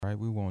All right,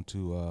 we want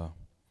to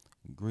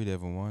greet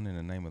everyone in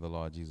the name of the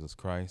Lord Jesus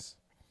Christ,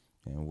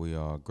 and we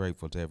are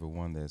grateful to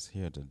everyone that's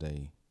here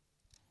today.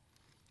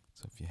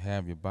 So if you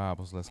have your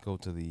Bibles, let's go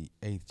to the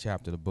 8th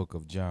chapter of the book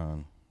of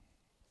John.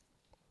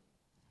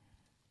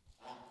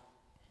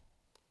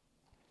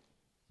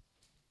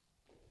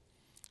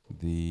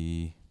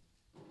 The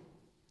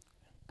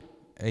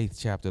 8th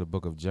chapter of the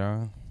book of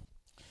John.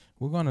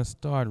 We're going to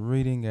start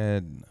reading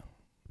at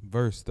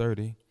verse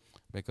 30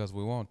 because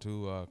we want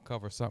to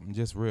cover something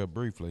just real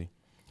briefly.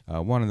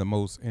 One of the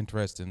most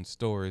interesting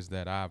stories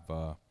that I've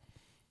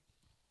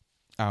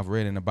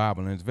read in the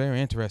Bible, and it's very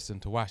interesting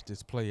to watch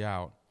this play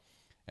out.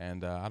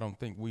 And I don't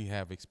think we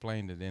have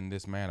explained it in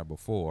this manner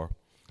before,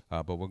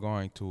 but we're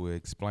going to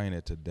explain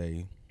it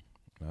today,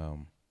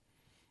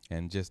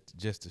 and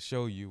just to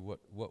show you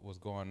what was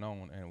going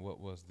on and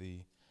what was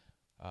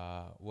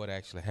what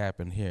actually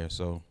happened here.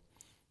 So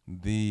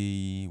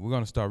we're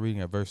going to start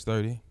reading at verse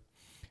 30.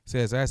 It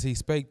says, "As he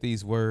spake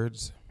these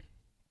words,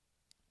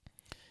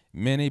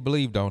 many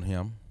believed on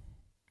him.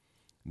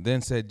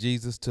 Then said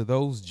Jesus to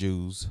those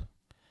Jews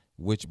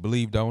which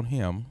believed on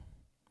him,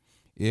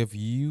 If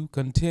you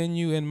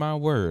continue in my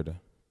word,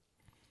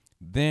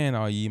 then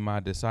are ye my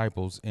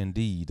disciples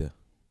indeed,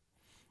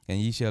 and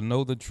ye shall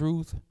know the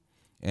truth,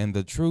 and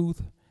the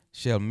truth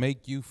shall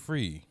make you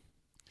free."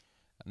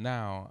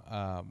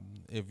 Now,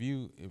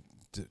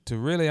 to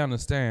really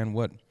understand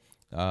what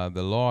the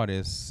Lord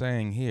is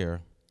saying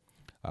here,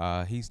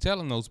 he's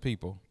telling those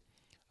people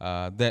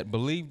that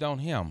believed on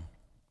him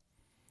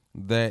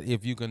that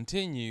if you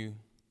continue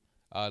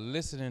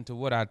listening to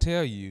what I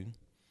tell you,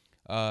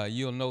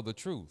 you'll know the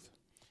truth.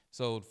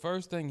 So the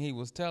first thing he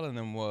was telling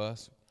them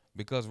was,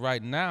 because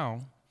right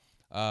now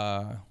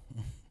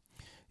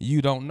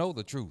you don't know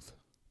the truth.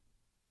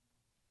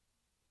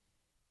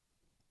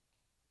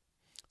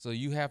 So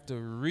you have to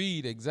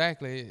read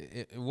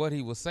exactly what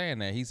he was saying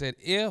there. He said,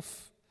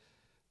 if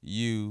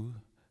you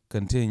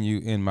continue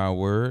in my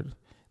word,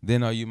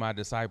 then are you my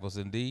disciples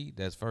indeed?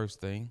 That's first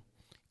thing.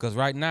 Because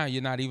right now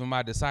you're not even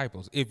my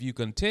disciples. If you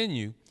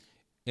continue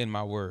in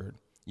my word,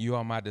 you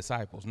are my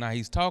disciples. Now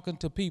he's talking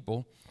to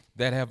people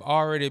that have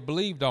already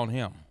believed on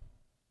him.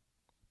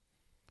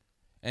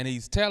 And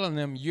he's telling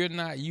them you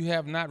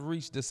have not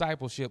reached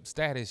discipleship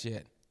status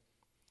yet.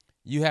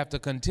 You have to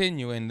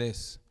continue in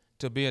this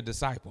to be a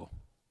disciple.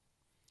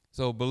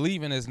 So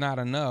believing is not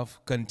enough.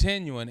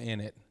 Continuing in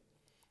it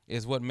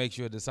is what makes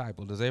you a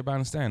disciple. Does everybody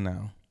understand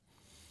now?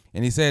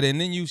 And he said, and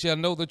then you shall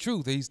know the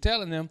truth. He's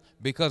telling them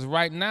because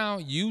right now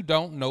you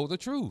don't know the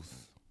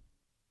truth.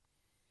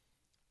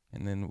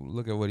 And then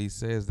look at what he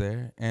says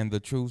there. And the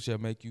truth shall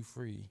make you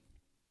free.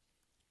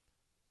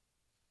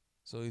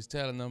 So he's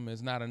telling them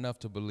it's not enough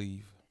to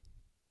believe.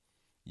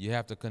 You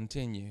have to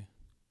continue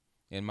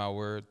in my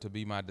word to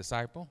be my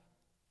disciple.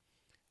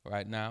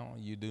 Right now,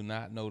 you do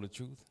not know the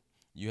truth.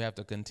 You have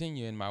to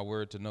continue in my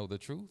word to know the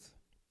truth.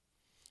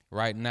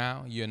 Right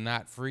now, you're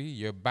not free,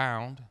 you're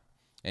bound,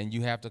 and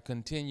you have to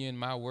continue in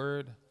my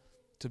word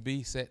to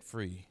be set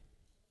free.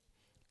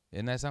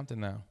 Isn't that something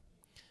now?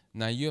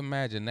 Now, you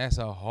imagine that's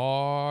a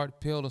hard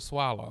pill to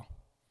swallow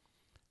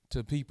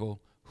to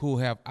people who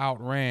have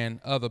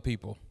outran other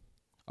people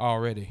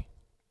already.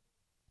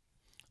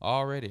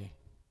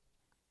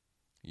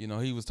 You know,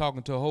 he was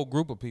talking to a whole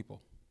group of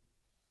people.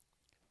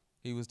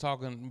 He was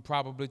talking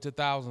probably to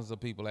thousands of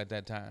people at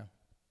that time.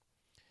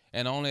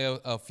 And only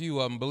a few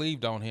of them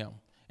believed on him.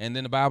 And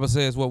then the Bible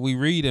says what we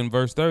read in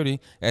verse 30,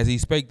 as he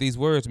spake these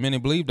words, many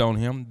believed on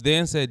him.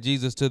 Then said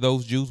Jesus to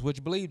those Jews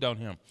which believed on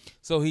him.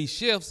 So he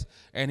shifts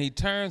and he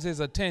turns his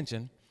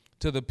attention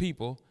to the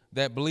people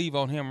that believe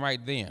on him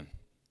right then.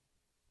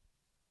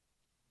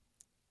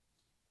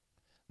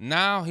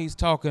 Now he's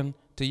talking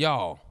to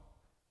y'all.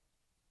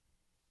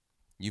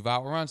 You've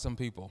outrun some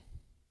people.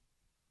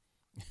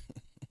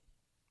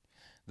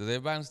 Does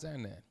everybody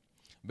understand that?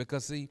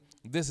 Because, see,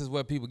 this is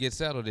where people get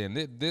settled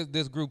in.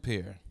 This group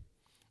here,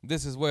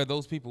 this is where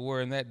those people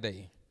were in that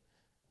day.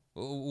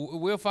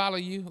 We'll follow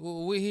you.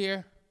 We're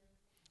here.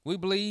 We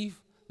believe.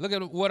 Look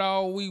at what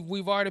all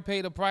we've already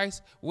paid a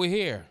price. We're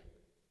here.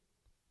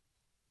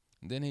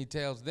 And then he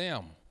tells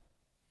them,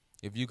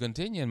 if you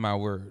continue in my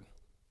word.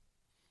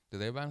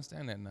 Does everybody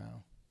understand that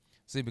now?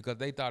 See, because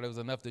they thought it was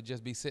enough to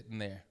just be sitting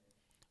there.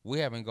 We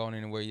haven't gone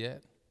anywhere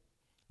yet.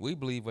 We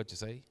believe what you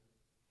say.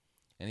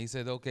 And he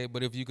said, okay,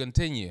 but if you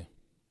continue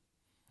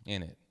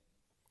in it,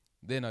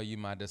 then are you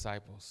my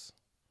disciples?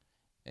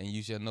 And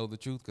you shall know the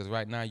truth, because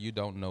right now you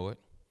don't know it.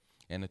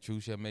 And the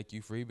truth shall make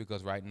you free,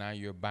 because right now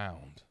you're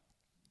bound.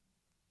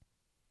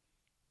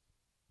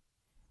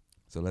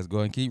 So let's go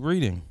and keep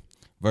reading.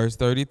 Verse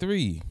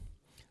 33.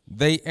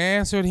 They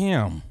answered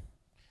him.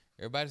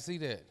 Everybody see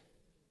that?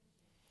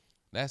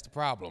 That's the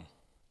problem.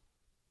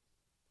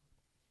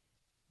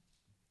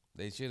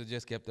 They should have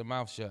just kept their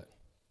mouth shut.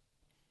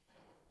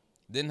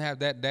 Didn't have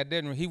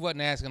he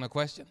wasn't asking a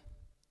question.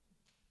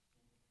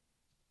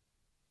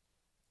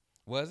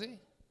 Was he?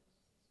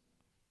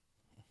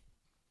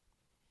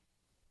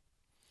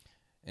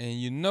 And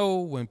you know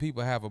when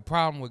people have a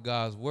problem with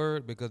God's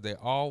word because they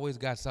always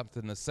got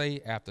something to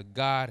say after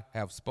God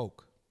have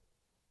spoke,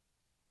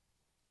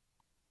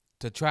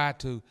 to try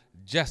to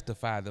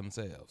justify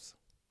themselves.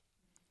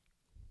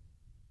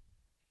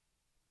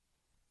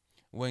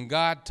 When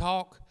God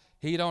talk,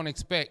 he don't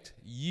expect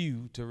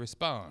you to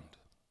respond.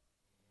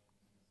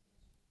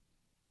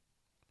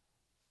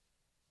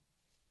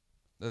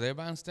 Does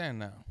everybody understand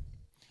now?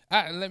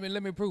 Let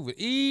me prove it.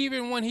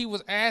 Even when he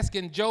was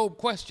asking Job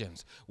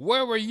questions,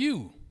 where were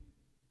you?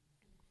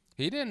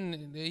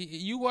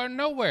 You weren't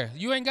nowhere.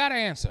 You ain't got an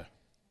answer.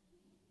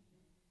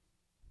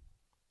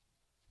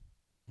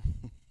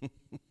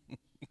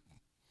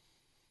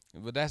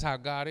 But that's how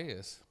God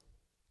is.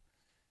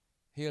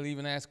 He'll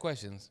even ask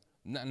questions,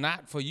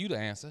 not for you to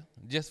answer,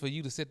 just for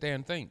you to sit there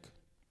and think.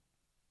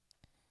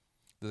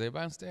 Does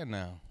everybody understand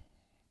now?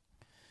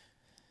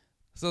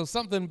 So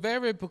something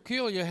very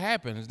peculiar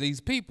happens.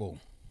 These people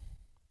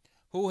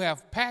who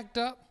have packed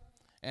up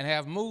and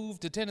have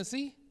moved to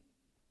Tennessee,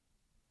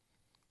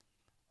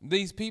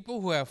 these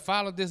people who have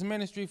followed this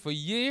ministry for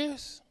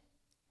years,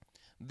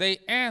 they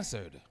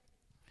answered.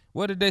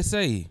 What did they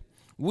say?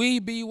 We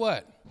be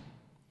what?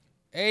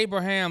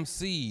 Abraham's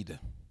seed.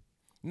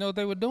 You know what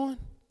they were doing?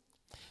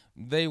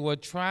 They were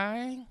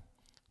trying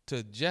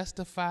to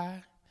justify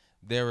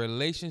their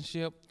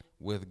relationship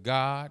with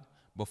God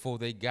before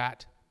they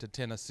got to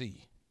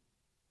Tennessee.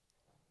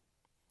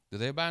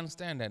 Does everybody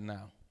understand that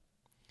now?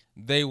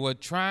 They were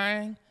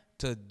trying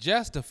to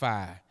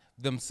justify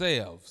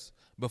themselves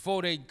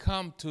before they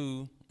come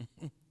to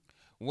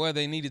where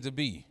they needed to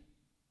be.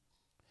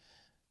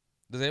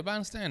 Does everybody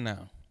understand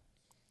now?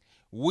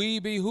 We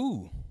be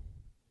who?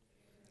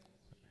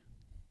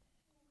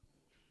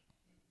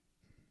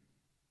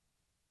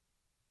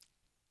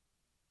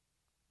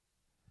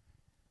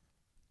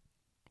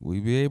 We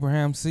be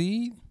Abraham's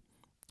seed,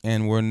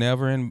 and were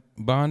never in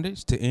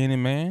bondage to any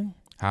man.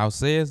 How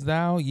sayest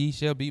thou, ye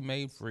shall be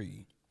made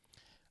free?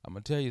 I'm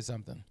going to tell you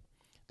something.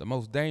 The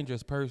most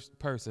dangerous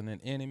person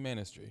in any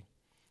ministry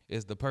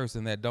is the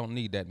person that don't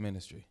need that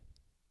ministry.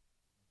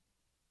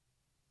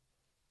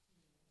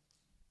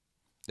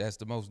 That's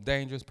the most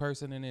dangerous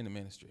person in any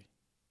ministry.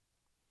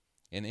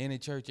 In any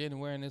church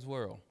anywhere in this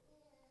world.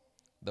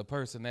 The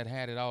person that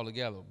had it all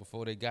together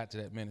before they got to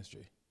that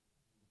ministry.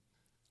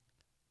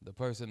 The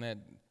person that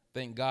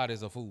think God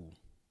is a fool.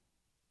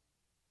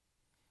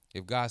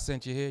 If God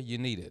sent you here, you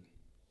need it.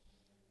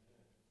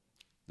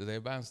 Does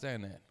everybody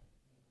understand that?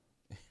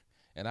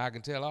 And I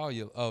can tell all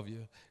of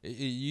you,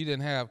 you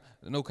didn't have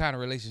no kind of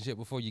relationship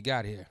before you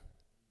got here.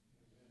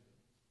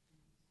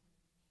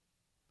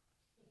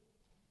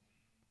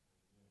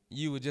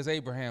 You were just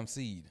Abraham's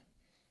seed.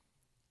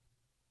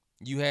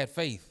 You had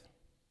faith.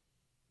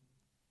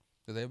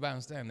 Does everybody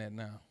understand that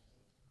now?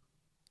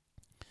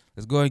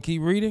 Let's go ahead and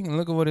keep reading and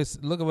look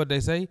at what they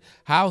say.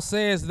 How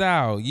sayest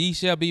thou, ye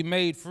shall be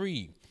made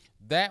free?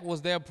 That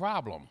was their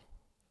problem.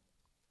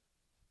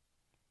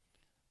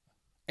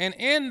 And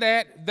in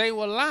that, they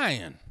were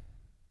lying.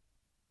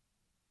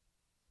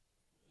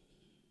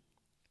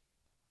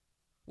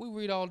 We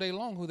read all day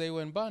long who they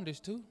were in bondage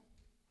to.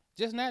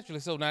 Just naturally.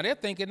 So now they're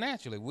thinking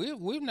naturally.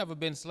 We've never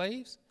been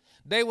slaves.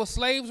 They were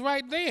slaves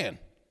right then.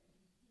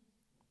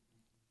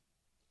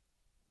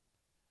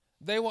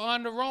 They were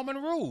under Roman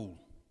rule.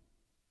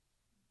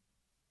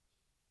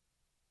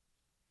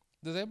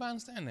 Does everybody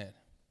understand that?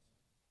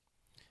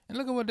 And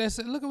look at what they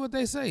say. Look at what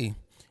they say.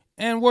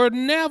 And were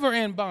never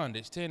in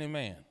bondage to any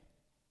man.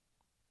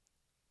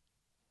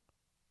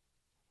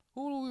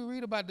 Who do we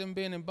read about them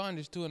being in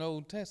bondage to in the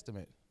Old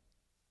Testament?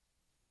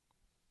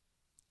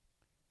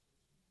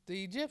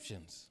 The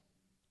Egyptians.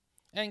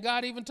 And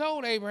God even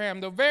told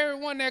Abraham, the very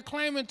one they're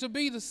claiming to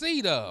be the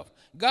seed of,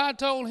 God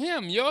told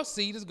him, your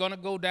seed is going to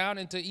go down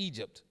into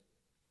Egypt.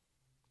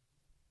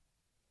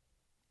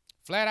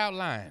 Flat out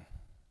lying.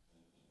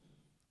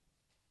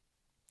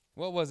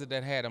 What was it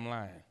that had them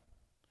lying?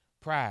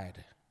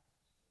 Pride.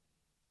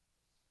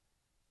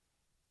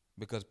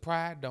 Because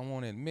pride don't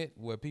want to admit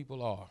where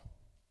people are.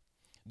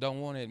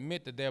 Don't want to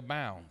admit that they're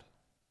bound.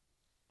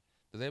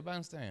 Does everybody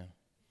understand?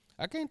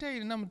 I can't tell you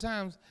the number of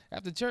times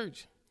after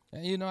church,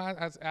 and you know,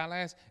 I'll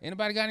ask,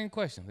 anybody got any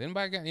questions?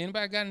 Anybody got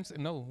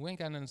anything? No, we ain't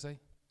got nothing to say.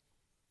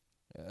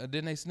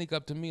 Then they sneak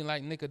up to me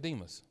like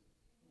Nicodemus.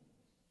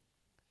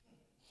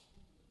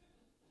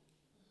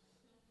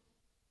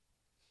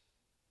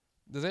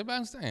 Does everybody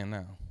understand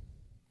now?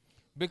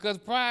 Because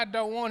pride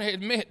don't want to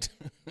admit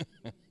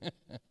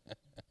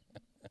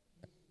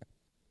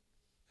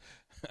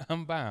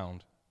I'm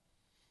bound.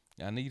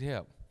 I need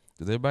help.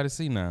 Does everybody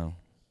see now?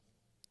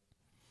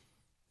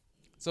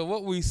 So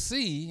what we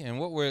see and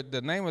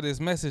the name of this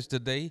message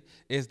today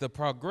is the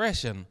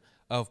progression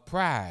of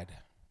pride.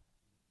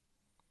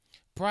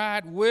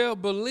 Pride will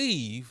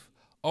believe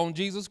on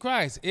Jesus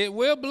Christ. It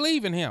will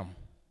believe in him.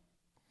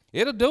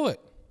 It'll do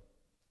it.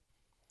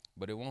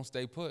 But it won't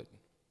stay put.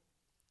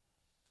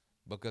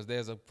 Because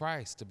there's a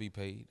price to be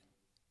paid.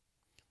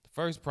 The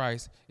first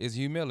price is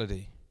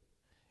humility,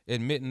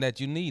 admitting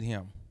that you need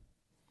him.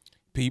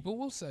 People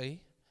will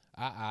say,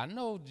 I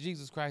know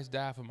Jesus Christ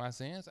died for my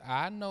sins.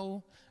 I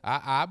know,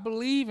 I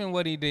believe in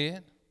what he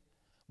did.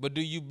 But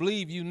do you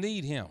believe you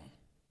need him?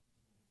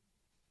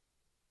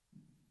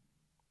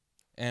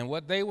 And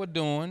what they were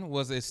doing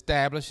was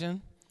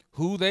establishing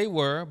who they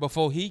were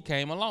before he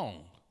came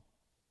along.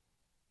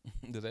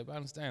 Does everybody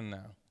understand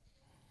now?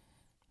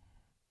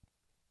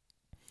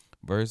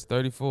 Verse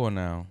 34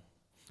 now.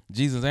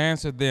 Jesus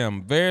answered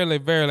them, Verily,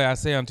 verily, I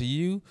say unto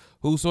you,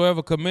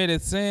 whosoever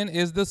committeth sin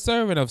is the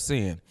servant of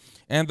sin.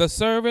 And the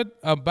servant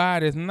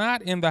abideth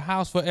not in the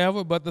house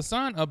forever, but the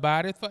Son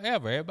abideth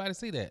forever. Everybody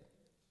see that?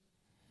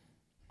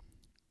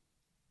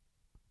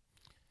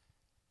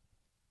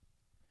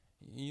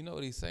 You know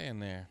what he's saying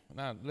there.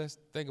 Now, let's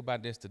think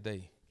about this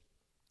today.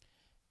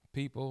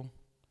 People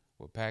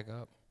will pack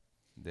up.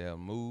 They'll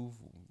move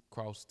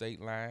across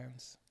state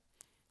lines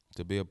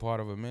to be a part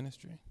of a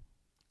ministry.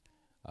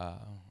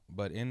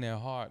 But in their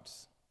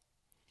hearts,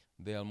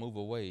 they'll move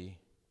away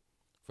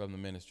from the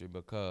ministry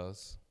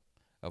because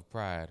of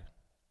pride.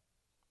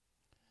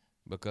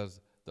 Because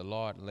the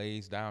Lord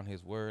lays down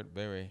his word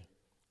very,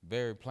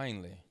 very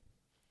plainly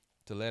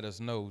to let us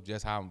know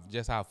just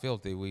how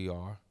filthy we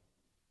are.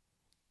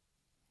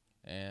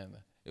 And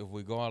if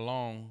we go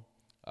along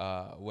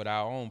with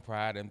our own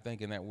pride and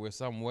thinking that we're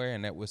somewhere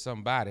and that we're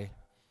somebody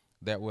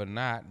that we're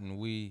not, and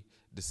we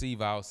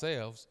deceive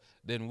ourselves,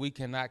 then we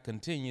cannot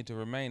continue to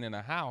remain in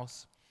a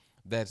house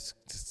that's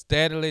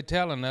steadily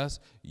telling us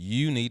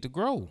you need to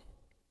grow.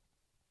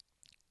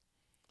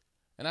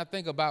 And I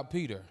think about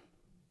Peter,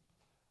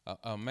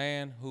 a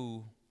man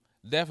who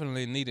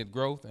definitely needed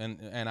growth,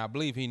 and I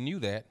believe he knew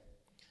that.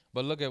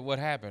 But look at what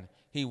happened.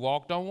 He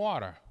walked on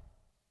water.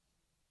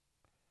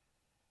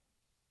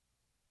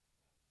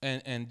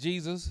 And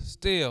Jesus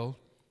still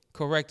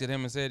corrected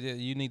him and said,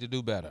 you need to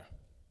do better.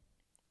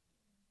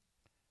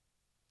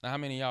 Now, how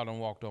many of y'all done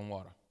walked on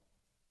water?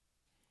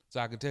 So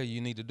I can tell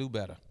you need to do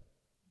better.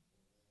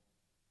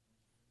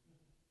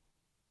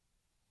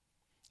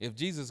 If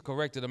Jesus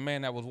corrected a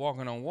man that was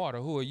walking on water,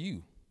 who are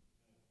you?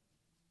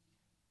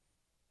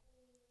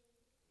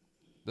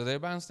 Does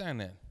everybody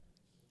understand that?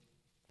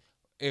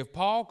 If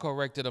Paul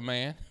corrected a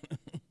man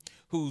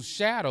whose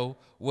shadow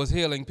was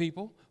healing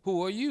people,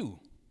 who are you?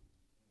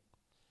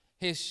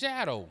 His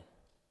shadow.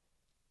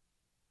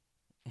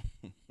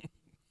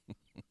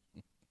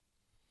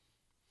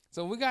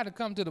 So we got to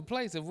come to the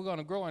place, if we're going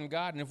to grow in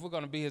God and if we're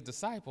going to be his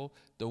disciple,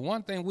 the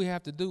one thing we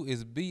have to do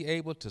is be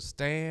able to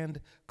stand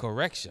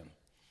correction.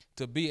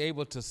 To be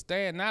able to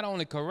stand not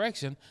only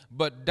correction,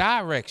 but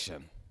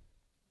direction.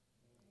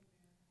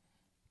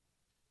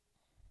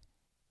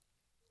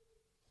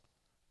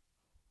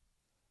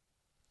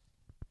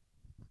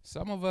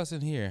 Some of us in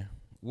here,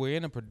 we're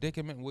in a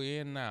predicament we're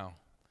in now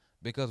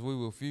because we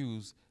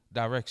refuse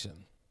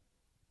direction.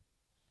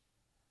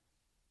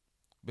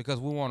 Because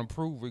we want to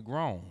prove we're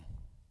grown.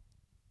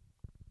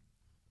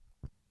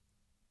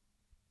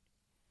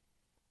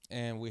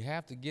 And we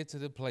have to get to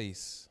the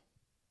place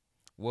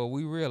where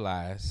we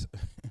realize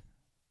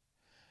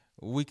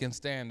we can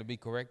stand to be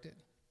corrected.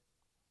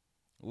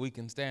 We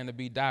can stand to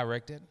be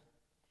directed.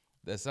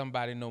 That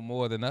somebody know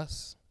more than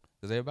us.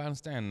 Does everybody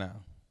understand now?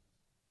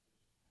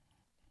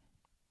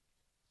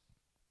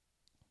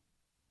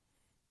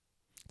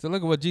 So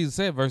look at what Jesus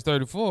said, verse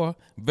 34.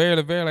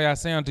 Verily, verily, I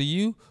say unto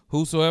you,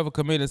 whosoever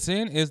committeth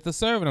sin is the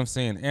servant of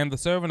sin. And the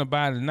servant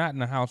abideth not in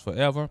the house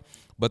forever,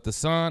 but the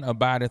Son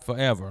abideth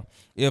forever.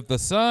 If the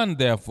Son,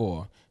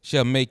 therefore,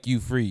 shall make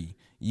you free,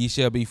 ye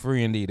shall be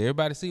free indeed.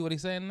 Everybody see what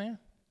he's saying there?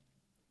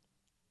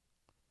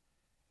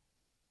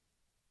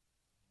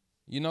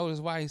 You notice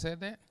why he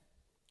said that?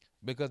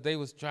 Because they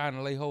was trying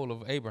to lay hold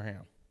of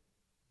Abraham.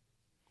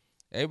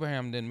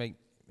 Abraham didn't make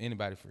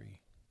anybody free.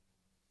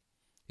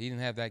 He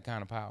didn't have that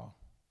kind of power.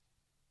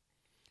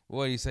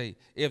 What did he say?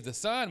 If the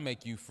Son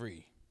make you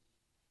free,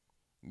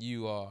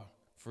 you are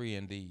free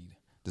indeed.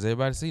 Does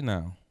everybody see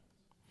now?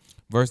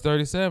 Verse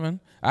 37,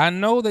 I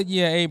know that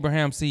ye are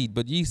Abraham's seed,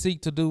 but ye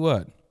seek to do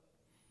what?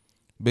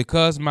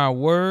 Because my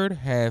word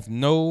hath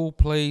no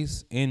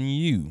place in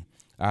you.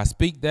 I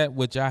speak that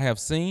which I have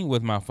seen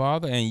with my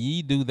father, and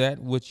ye do that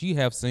which ye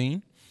have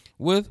seen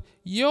with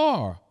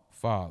your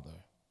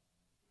father.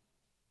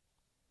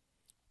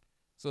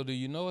 So do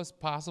you know it's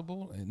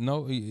possible?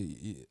 No,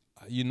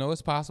 you know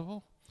it's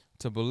possible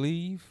to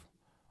believe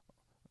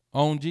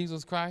on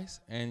Jesus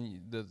Christ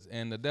and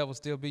the devil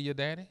still be your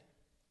daddy?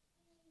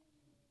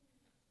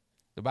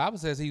 The Bible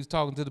says he was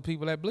talking to the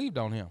people that believed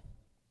on him.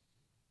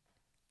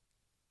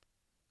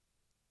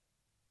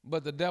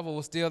 But the devil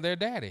was still their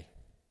daddy.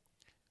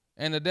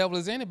 And the devil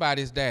is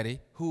anybody's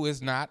daddy who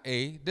is not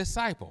a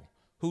disciple,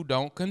 who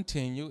don't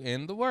continue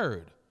in the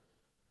word.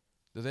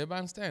 Does everybody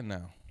understand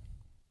now?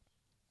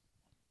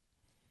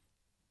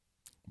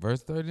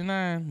 Verse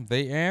 39,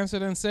 they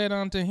answered and said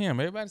unto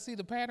him. Everybody see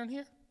the pattern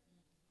here?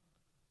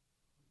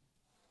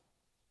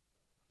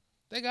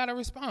 They got a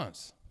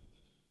response.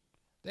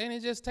 They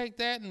didn't just take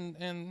that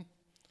and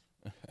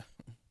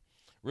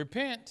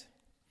repent.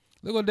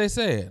 Look what they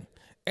said.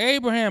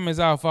 Abraham is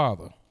our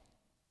father.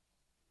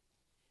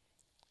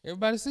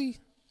 Everybody see?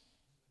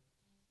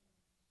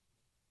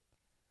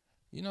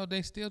 You know what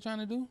they still trying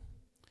to do?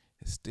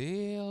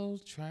 Still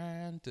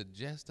trying to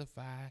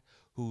justify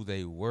who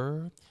they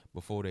were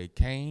before they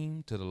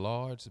came to the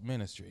Lord's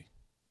ministry.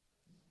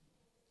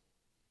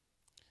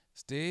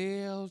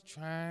 Still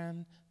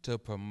trying to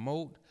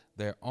promote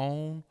their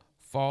own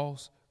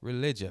false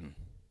religion.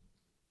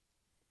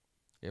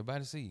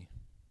 Everybody see?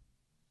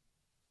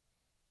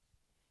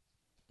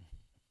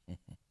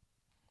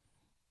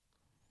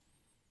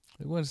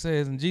 What it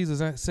says, and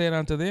Jesus said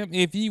unto them,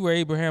 if ye were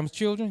Abraham's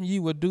children, ye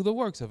would do the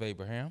works of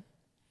Abraham.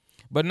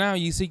 But now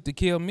ye seek to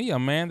kill me, a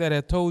man that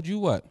hath told you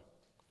what?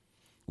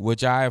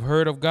 Which I have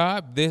heard of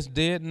God, this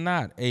did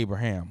not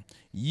Abraham.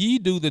 Ye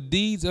do the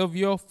deeds of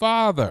your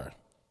father.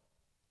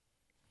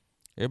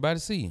 Everybody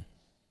see?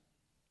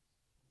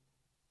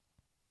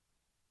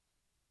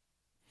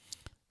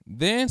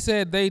 Then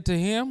said they to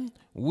him,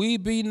 we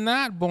be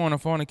not born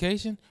of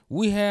fornication.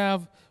 We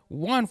have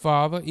one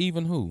Father,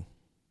 even who?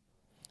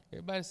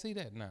 Everybody see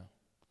that now?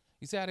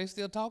 You see how they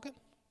still talking?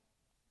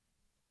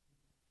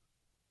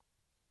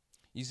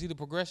 You see the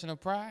progression of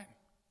pride?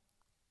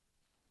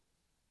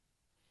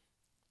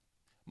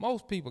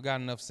 Most people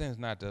got enough sense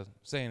not to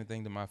say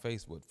anything to my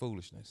face with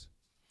foolishness.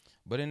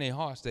 But in their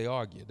hearts, they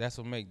argue. That's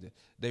what makes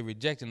they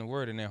rejecting the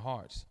word in their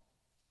hearts.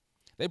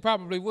 They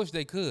probably wish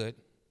they could.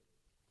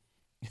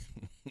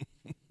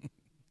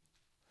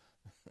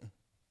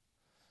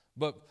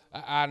 But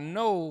I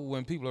know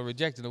when people are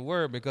rejecting the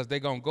word because they're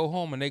going to go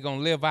home and they're going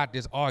to live out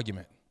this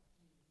argument.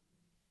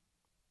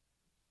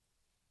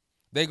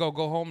 They're going to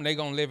go home and they're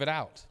going to live it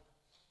out.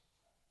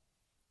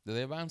 Does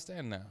everybody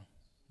understand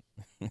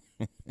now?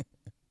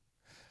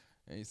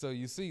 And so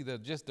you see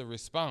just the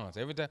response.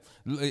 Every time,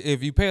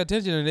 if you pay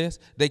attention to this,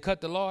 they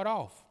cut the Lord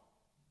off.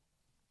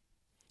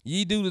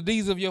 Ye do the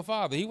deeds of your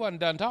father. He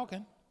wasn't done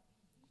talking.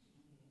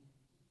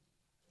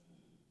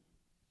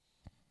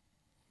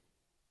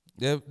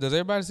 Does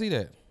everybody see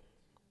that?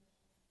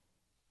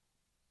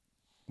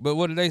 But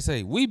what did they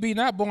say? We be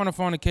not born of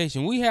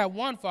fornication. We have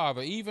one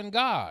Father, even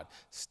God.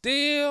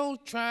 Still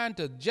trying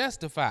to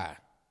justify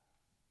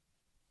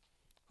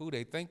who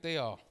they think they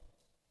are.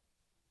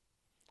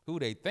 Who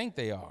they think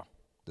they are.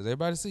 Does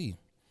everybody see?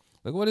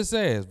 Look what it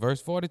says,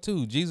 verse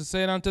 42. Jesus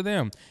said unto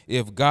them,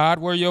 if God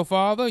were your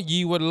Father,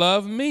 ye would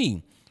love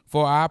me.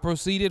 For I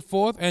proceeded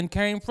forth and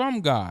came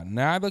from God.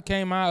 Neither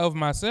came I of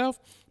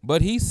myself,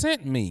 but he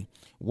sent me.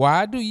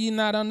 Why do ye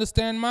not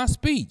understand my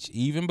speech?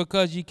 Even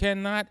because ye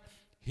cannot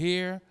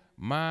hear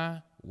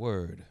my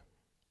word.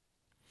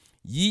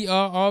 Ye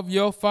are of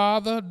your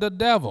father the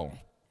devil,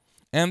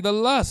 and the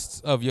lusts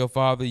of your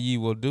father ye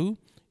will do.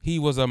 He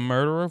was a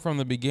murderer from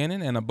the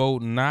beginning and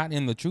abode not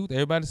in the truth.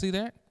 Everybody see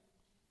that?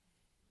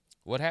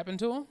 What happened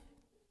to him?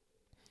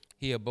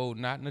 He abode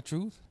not in the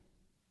truth.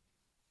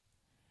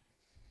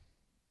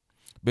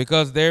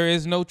 Because there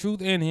is no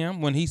truth in him.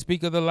 When he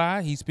speaketh a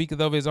lie, he speaketh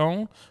of his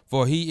own,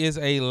 for he is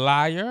a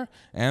liar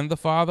and the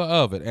father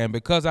of it. And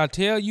because I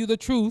tell you the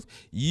truth,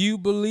 you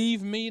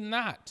believe me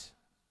not.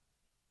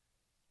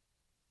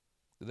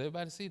 Does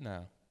everybody see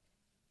now?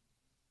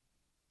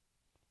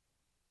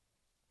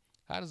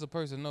 How does a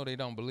person know they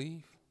don't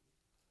believe?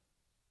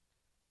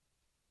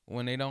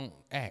 When they don't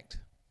act.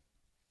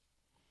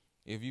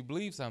 If you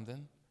believe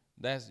something,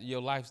 that's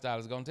your lifestyle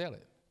is going to tell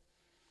it.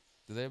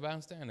 Does everybody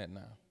understand that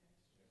now?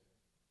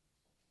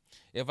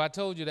 If I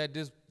told you that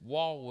this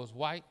wall was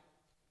white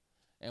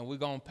and we're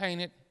going to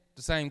paint it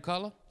the same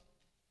color,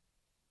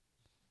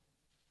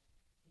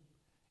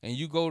 and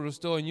you go to the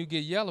store and you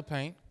get yellow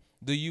paint,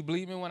 do you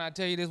believe me when I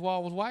tell you this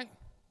wall was white?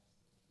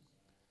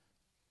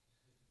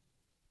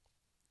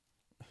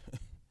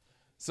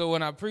 So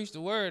when I preach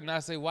the word and I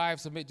say,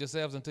 wives, submit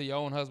yourselves unto your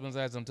own husbands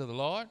as unto the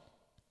Lord,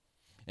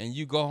 and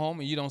you go home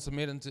and you don't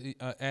submit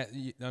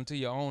unto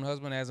your own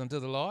husband as unto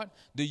the Lord,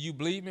 do you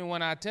believe me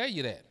when I tell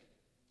you that?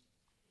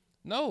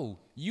 No,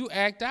 you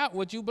act out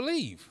what you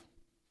believe.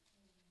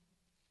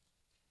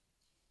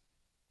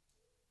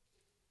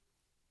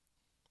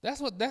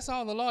 That's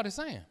all the Lord is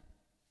saying.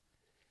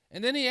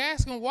 And then he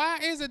asks him, why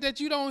is it that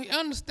you don't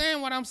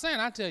understand what I'm saying?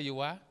 I tell you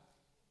why.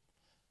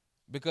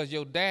 Because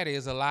your daddy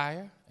is a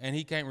liar and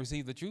he can't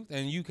receive the truth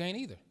and you can't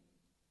either.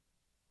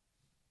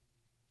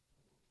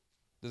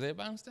 Does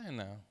everybody understand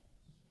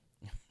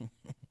now?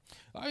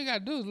 All you got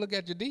to do is look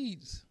at your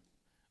deeds.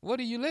 What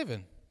are you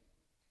living?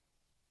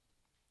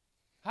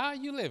 How are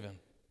you living?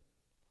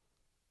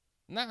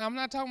 Now, I'm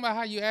not talking about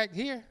how you act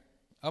here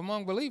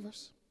among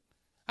believers.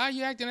 How are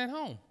you acting at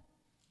home?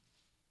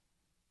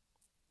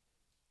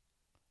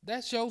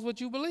 That shows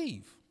what you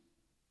believe.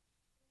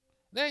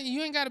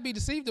 You ain't got to be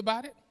deceived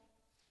about it.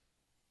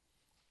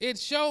 It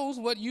shows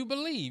what you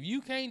believe. You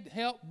can't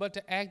help but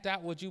to act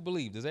out what you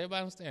believe. Does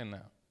everybody understand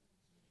now?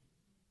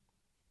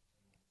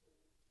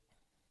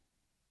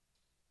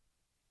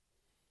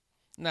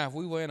 Now, if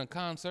we were in a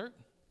concert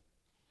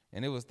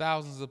and there was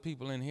thousands of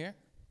people in here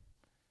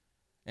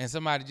and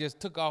somebody just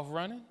took off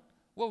running,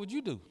 what would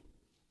you do?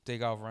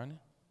 Take off running?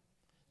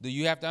 Do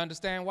you have to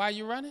understand why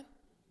you're running?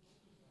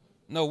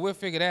 No, we'll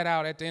figure that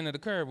out at the end of the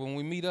curve when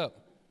we meet up.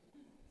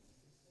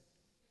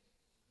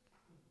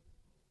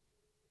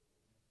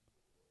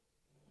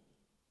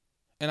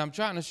 And I'm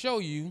trying to show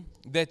you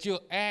that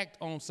you'll act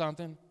on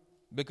something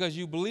because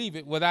you believe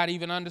it without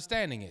even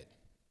understanding it.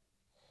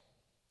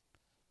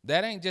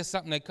 That ain't just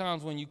something that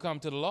comes when you come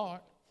to the Lord.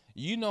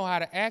 You know how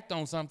to act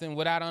on something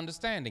without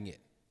understanding it.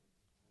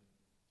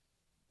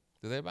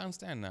 Does everybody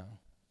understand now?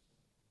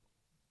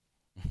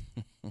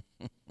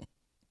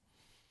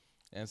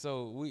 And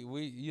so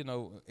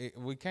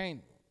we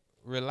can't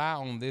rely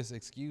on this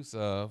excuse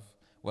of,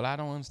 well, I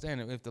don't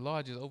understand it. If the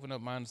Lord just opened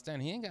up my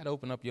understanding, he ain't got to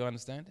open up your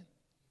understanding.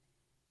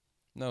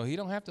 No, he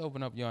don't have to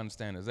open up your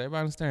understanding. Does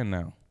everybody understand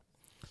now?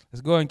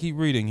 Let's go ahead and keep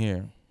reading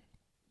here.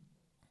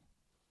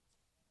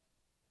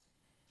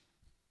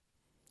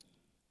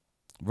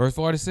 Verse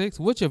 46,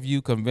 which of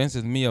you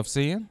convinces me of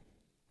sin?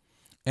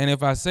 And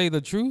if I say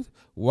the truth,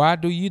 why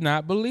do you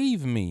not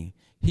believe me?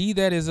 He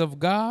that is of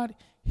God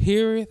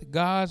heareth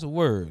God's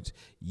words.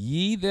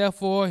 Ye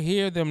therefore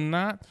hear them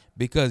not,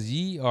 because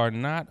ye are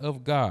not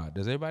of God.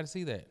 Does everybody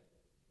see that?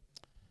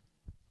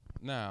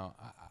 Now,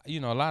 a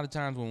lot of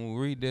times when we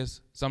read this,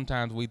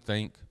 sometimes we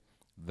think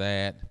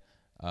that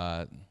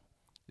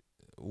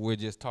we're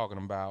just talking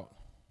about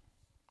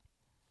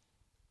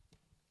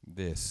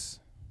this.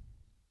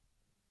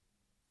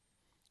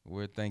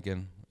 We're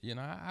thinking,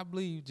 I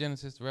believe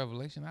Genesis to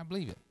Revelation. I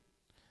believe it.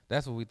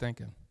 That's what we're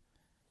thinking.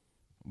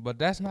 But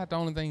that's not the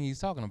only thing he's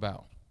talking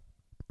about.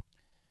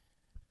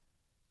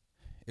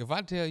 If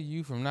I tell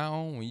you from now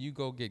on, when you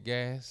go get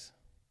gas,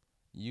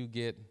 you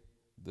get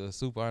the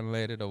super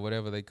unleaded or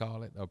whatever they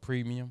call it, a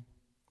premium.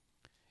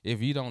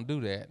 If you don't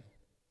do that,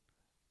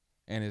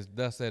 and it's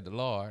thus said the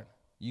Lord,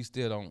 you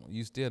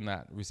still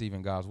not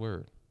receiving God's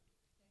word.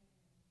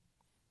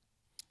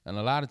 And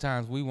a lot of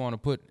times we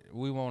want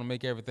to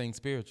make everything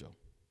spiritual.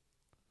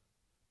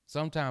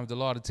 Sometimes the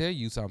Lord will tell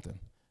you something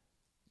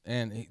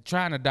and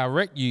trying to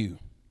direct you,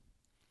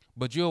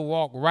 but you'll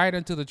walk right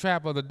into the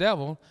trap of the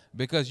devil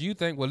because you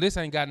think, well, this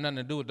ain't got nothing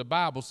to do with the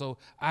Bible, so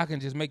I can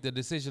just make the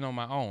decision on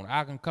my own.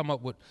 I can come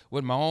up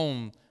with my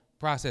own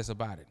process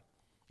about it.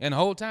 And the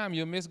whole time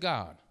you'll miss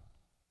God.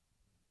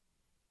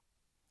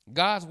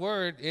 God's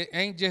word, it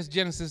ain't just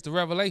Genesis to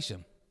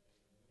Revelation.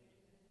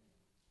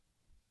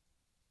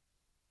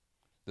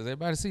 Does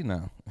everybody see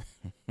now?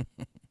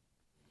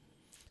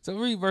 So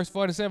read verse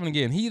 47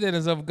 again. He that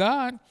is of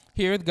God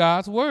heareth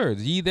God's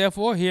words. Ye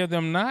therefore hear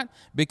them not,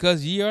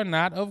 because ye are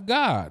not of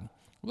God.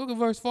 Look at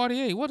verse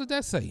 48. What does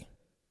that say?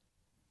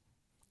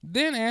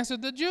 Then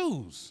answered the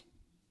Jews.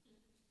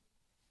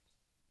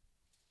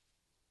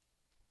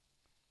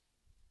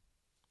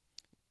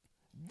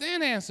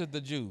 Then answered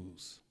the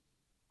Jews.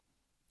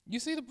 You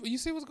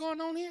see what's going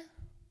on here?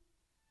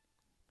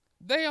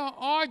 They are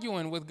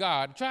arguing with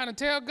God, trying to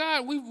tell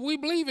God, we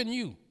believe in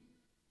you.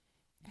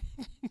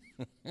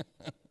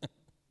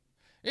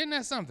 Isn't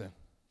that something?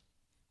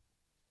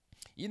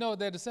 You know what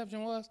their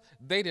deception was?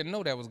 They didn't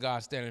know that was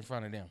God standing in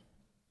front of them.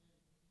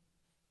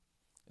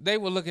 They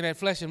were looking at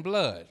flesh and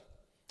blood,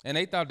 and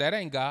they thought that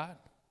ain't God.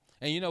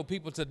 And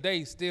people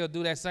today still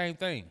do that same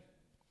thing.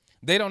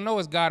 They don't know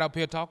it's God up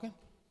here talking.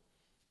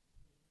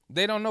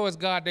 They don't know it's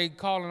God they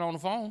calling on the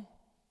phone.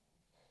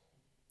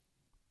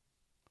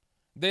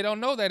 They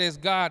don't know that it's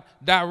God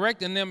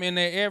directing them in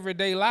their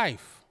everyday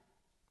life.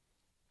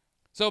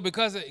 So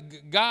because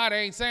God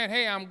ain't saying,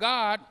 hey, I'm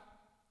God,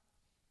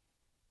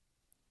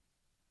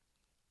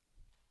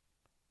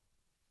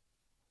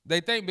 they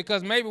think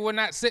because maybe we're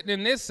not sitting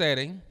in this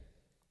setting,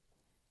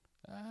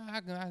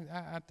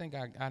 I think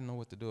I know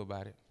what to do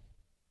about it.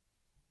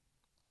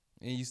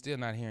 And you're still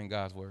not hearing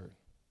God's word.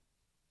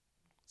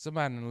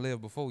 Somebody done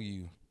lived before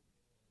you.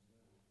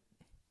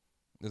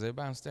 Does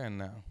everybody understand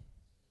now?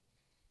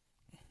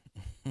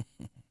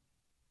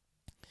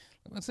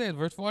 It says,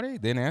 verse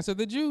 48, then answered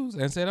the Jews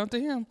and said unto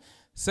him,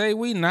 say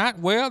we not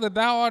well that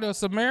thou art a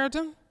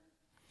Samaritan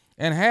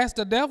and hast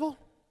a devil?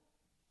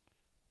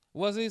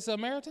 Was he a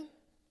Samaritan?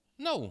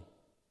 No.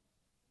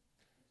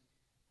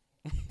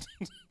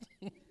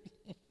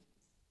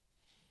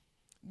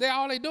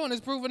 All they doing is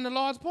proving the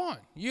Lord's point.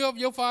 You're of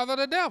your father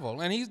the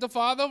devil, and he's the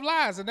father of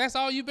lies, and that's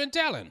all you've been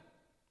telling.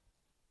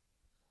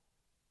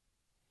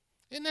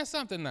 Isn't that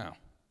something now?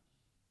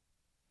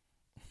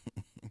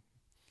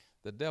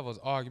 The devil's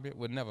argument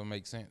would never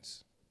make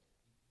sense.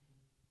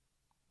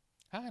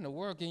 How in the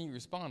world can you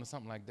respond to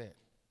something like that?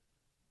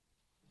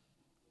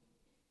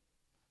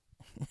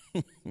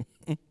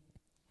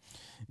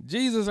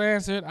 Jesus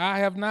answered, I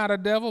have not a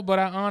devil, but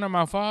I honor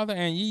my Father,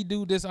 and ye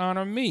do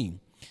dishonor me.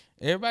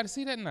 Everybody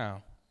see that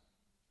now?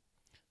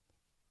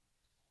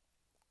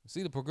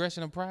 See the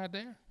progression of pride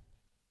there?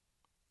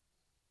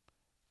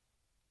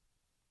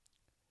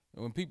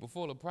 When people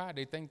full of pride,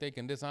 they think they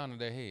can dishonor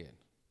their head.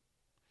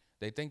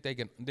 They think they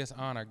can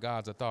dishonor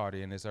God's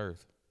authority in this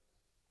earth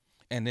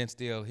and then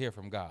still hear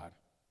from God.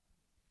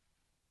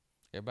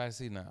 Everybody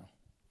see now?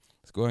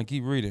 Let's go ahead and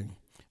keep reading.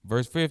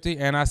 Verse 50,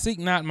 and I seek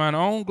not mine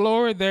own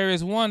glory. There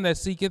is one that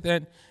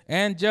seeketh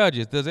and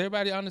judgeth. Does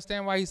everybody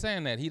understand why he's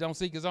saying that? He don't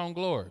seek his own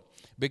glory.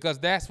 Because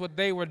that's what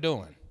they were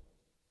doing.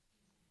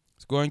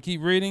 Let's go ahead and keep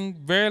reading.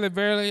 Verily,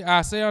 verily,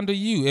 I say unto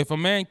you, if a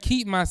man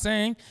keep my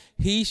saying,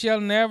 he shall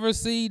never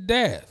see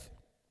death.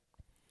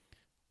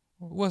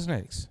 What's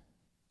next?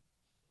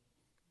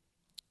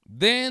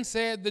 Then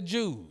said the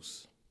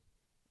Jews.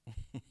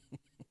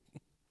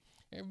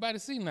 Everybody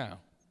see now.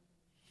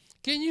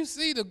 Can you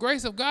see the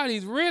grace of God?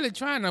 He's really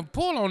trying to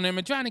pull on them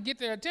and trying to get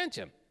their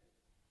attention.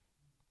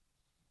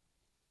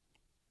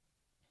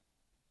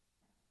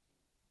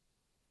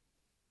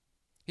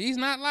 He's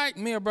not like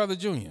me or Brother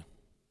Junior.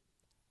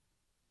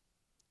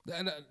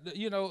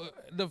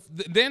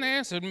 Then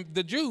answered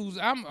the Jews,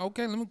 I'm out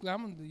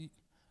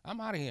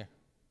of here.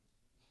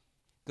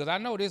 Because I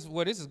know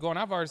where this is going.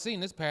 I've already seen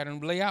this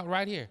pattern lay out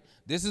right here.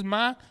 This is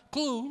my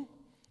clue.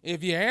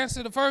 If you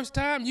answer the first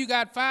time, you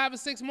got 5 or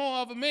 6 more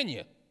of them in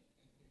you.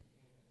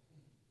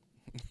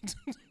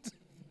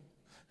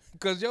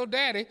 Because your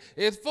daddy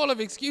is full of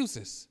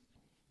excuses.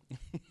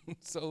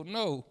 So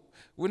no,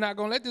 we're not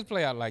going to let this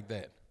play out like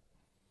that.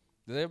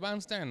 Does everybody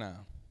understand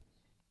now?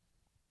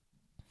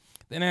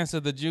 Then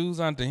answered the Jews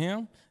unto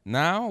him,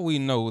 now we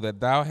know that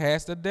thou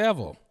hast a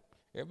devil.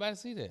 Everybody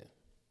see that?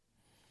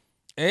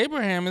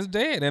 Abraham is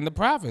dead, and the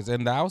prophets,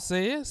 and thou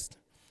sayest,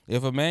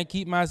 if a man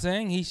keep my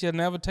saying, he shall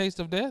never taste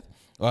of death.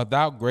 Art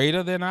thou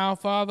greater than our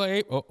father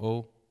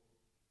Abraham?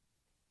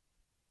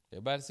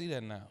 Everybody see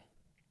that now?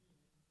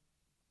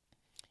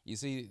 You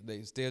see,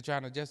 they still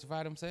trying to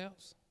justify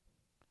themselves.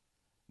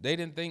 They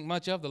didn't think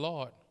much of the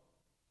Lord.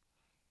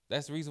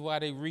 That's the reason why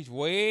they reached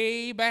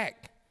way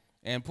back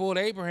and pulled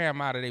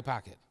Abraham out of their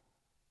pocket.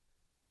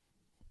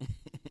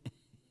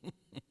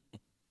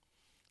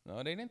 No,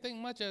 they didn't think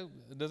much of.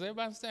 Does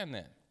everybody understand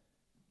that?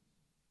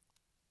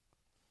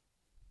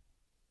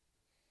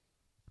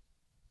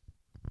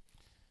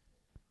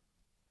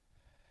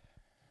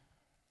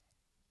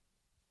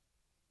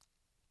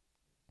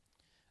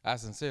 I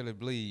sincerely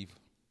believe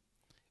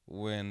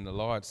when the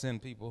Lord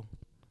sends people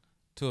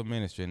to a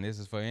ministry, and this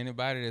is for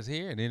anybody that's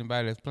here and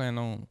anybody that's planning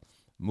on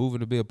moving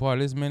to be a part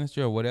of this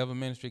ministry or whatever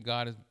ministry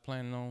God is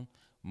planning on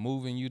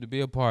moving you to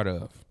be a part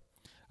of.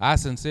 I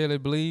sincerely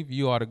believe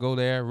you ought to go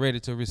there ready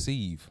to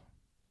receive.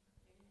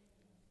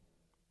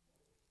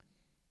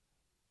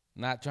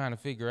 Not trying to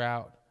figure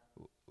out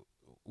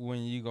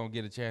when you're going to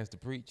get a chance to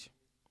preach.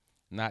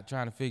 Not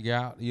trying to figure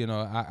out,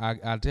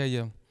 I tell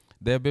you,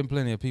 there have been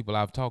plenty of people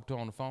I've talked to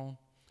on the phone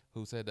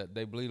who said that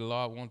they believe the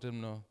Lord wants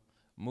them to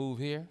move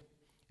here.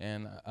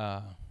 And,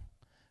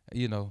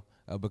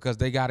 because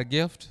they got a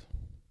gift.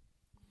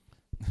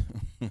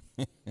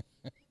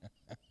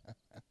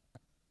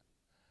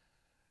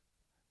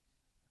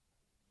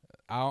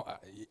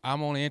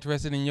 I'm only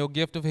interested in your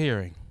gift of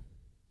hearing.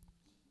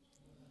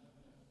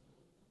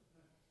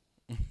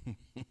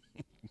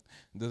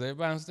 Does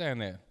everybody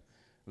understand that?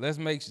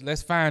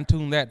 Let's fine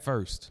tune that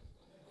first.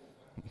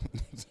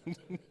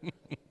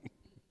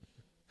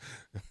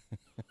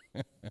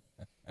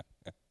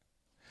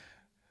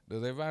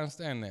 Does everybody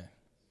understand that?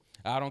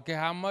 I don't care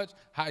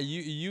how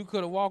you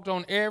could have walked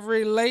on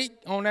every lake,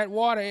 on that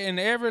water in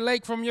every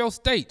lake from your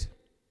state.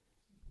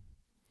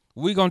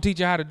 We're going to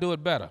teach you how to do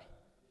it better.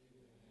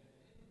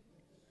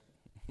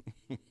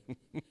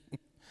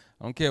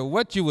 I don't care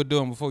what you were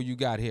doing before you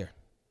got here.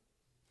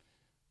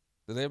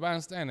 Does everybody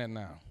understand that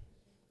now?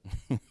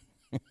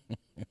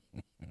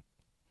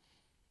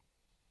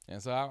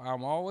 And so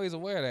I'm always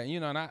aware of that,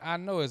 and I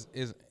know it's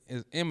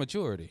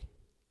immaturity.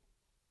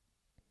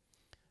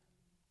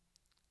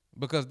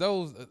 Because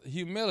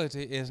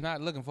humility is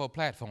not looking for a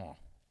platform.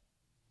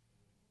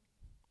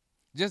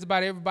 Just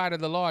about everybody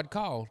the Lord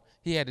called,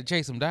 he had to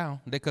chase them down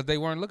because they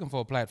weren't looking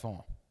for a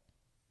platform.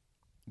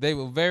 They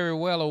were very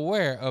well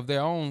aware of their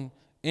own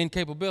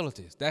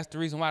incapabilities. That's the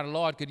reason why the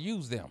Lord could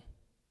use them.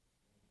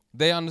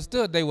 They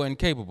understood they were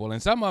incapable,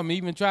 and some of them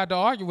even tried to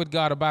argue with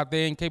God about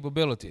their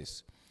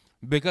incapabilities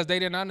because they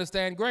didn't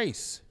understand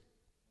grace.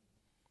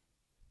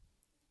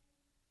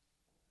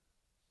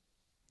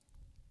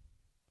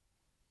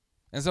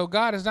 And so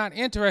God is not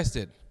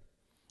interested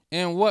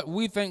in what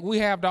we think we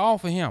have to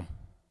offer him.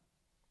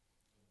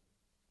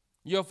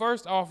 Your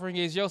first offering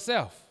is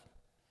yourself,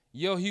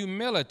 your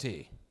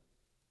humility.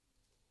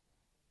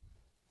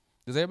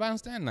 Does everybody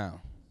understand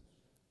now?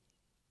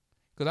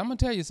 Because I'm going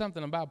to tell you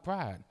something about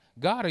pride.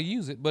 God will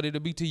use it, but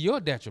it'll be to your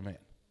detriment.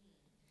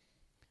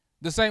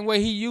 The same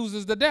way he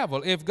uses the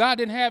devil. If God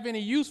didn't have any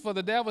use for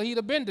the devil, he'd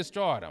have been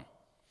destroyed him.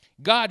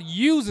 God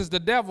uses the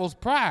devil's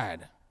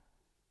pride.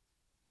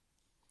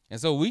 And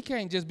so we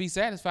can't just be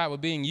satisfied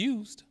with being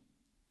used.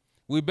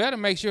 We better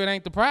make sure it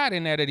ain't the pride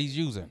in there that he's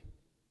using.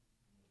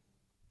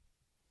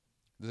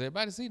 Does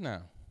everybody see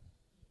now?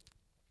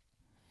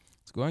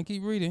 Let's go and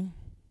keep reading.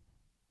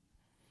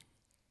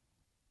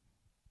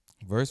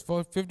 Verse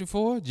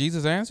 54,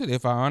 Jesus answered,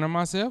 if I honor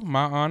myself,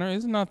 my honor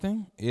is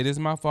nothing. It is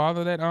my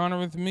Father that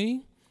honoreth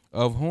me,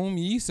 of whom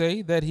ye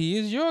say that he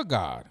is your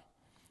God.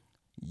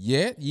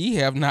 Yet ye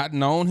have not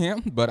known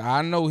him, but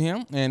I know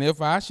him. And if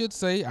I should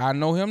say I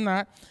know him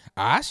not,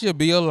 I should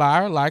be a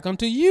liar like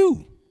unto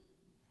you.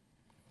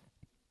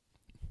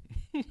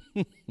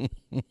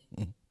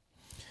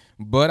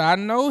 But I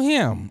know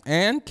him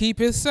and keep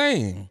his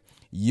saying.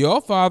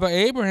 Your father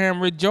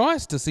Abraham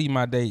rejoiced to see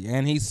my day,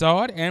 and he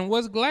saw it and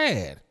was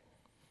glad.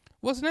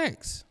 What's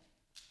next?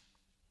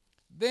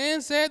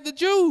 Then said the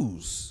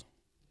Jews.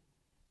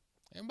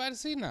 Everybody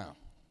see now?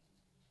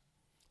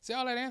 See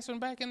all that answering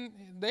back, and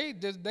they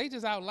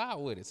just out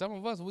loud with it. Some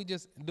of us, we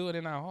just do it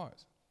in our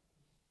hearts.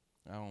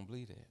 I don't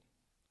believe that.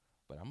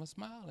 But I'm going to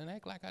smile and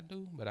act like I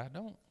do, but I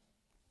don't.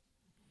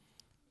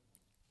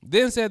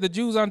 Then said the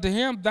Jews unto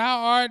him, Thou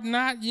art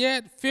not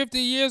yet 50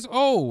 years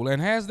old,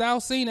 and hast thou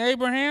seen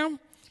Abraham?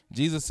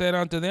 Jesus said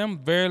unto them,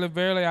 Verily,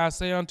 verily, I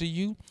say unto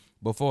you,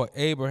 before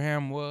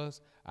Abraham was,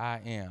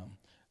 I am.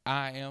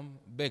 I am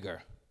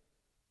bigger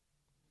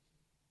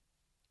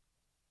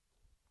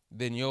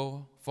than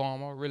your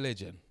former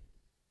religion.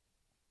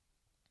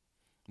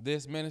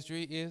 This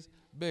ministry is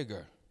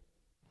bigger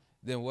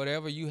than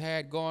whatever you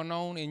had going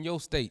on in your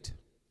state.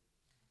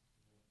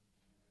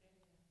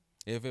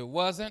 If it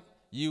wasn't,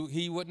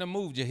 he wouldn't have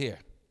moved you here.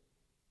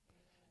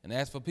 And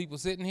that's for people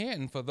sitting here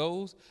and for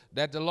those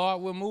that the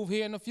Lord will move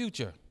here in the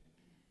future.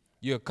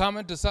 You're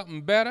coming to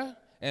something better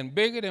and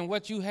bigger than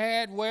what you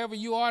had wherever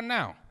you are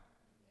now.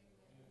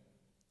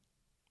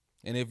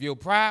 And if your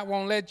pride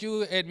won't let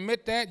you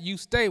admit that, you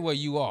stay where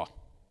you are.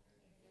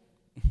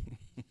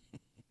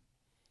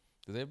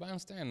 Does everybody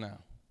understand now?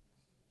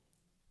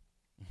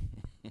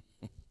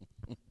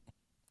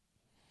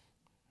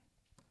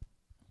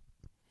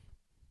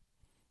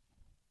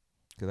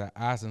 Because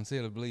I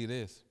sincerely believe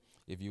this.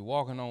 If you're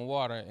walking on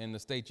water in the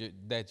state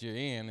that you're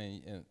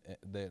in,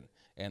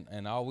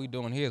 and all we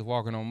doing here is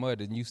walking on mud,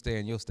 then you stay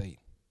in your state.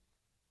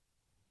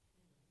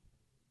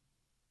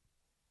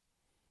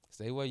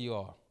 Stay where you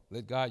are.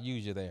 Let God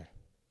use you there.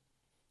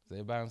 Does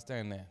everybody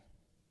understand that?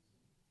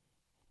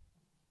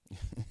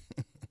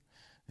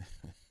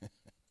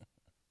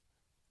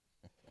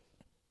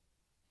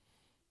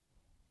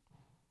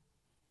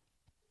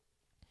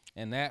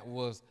 And that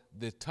was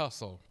the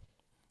tussle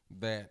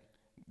that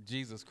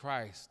Jesus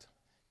Christ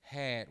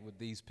had with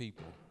these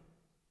people.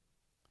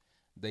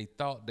 They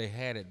thought they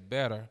had it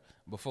better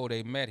before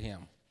they met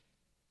him.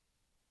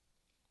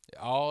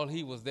 All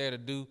he was there to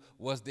do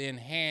was to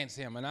enhance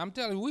him. And I'm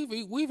telling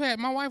you, we've had,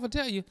 my wife will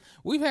tell you,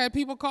 we've had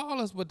people call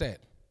us with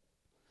that.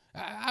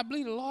 I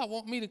believe the Lord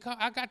want me to come.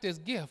 I got this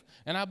gift,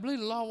 and I believe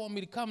the Lord want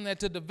me to come there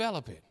to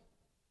develop it.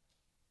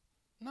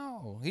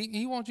 No,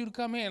 he wants you to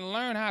come here and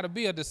learn how to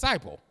be a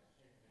disciple.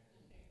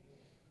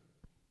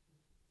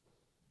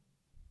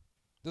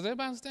 Does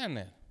everybody understand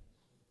that?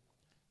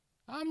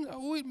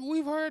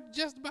 We've heard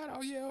just about,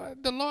 oh yeah,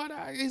 the Lord,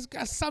 he's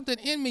got something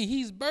in me.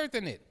 He's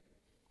birthing it.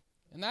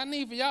 And I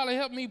need for y'all to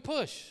help me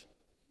push.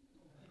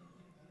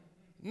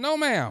 No,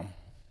 ma'am.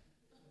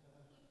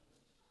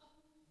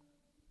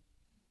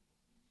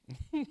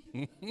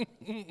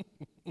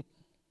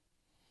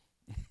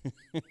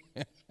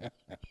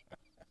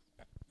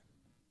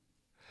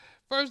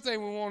 First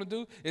thing we want to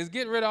do is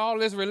get rid of all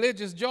this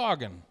religious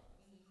jargon.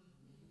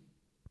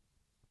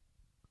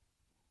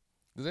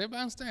 Does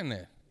everybody understand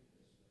that?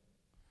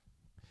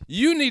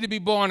 You need to be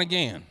born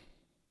again.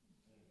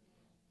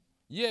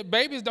 Yeah,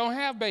 babies don't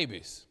have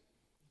babies.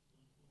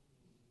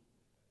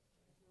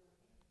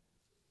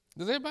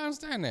 Does everybody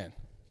understand that?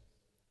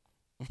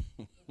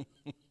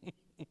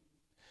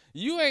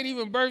 You ain't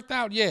even birthed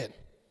out yet.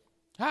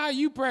 How are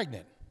you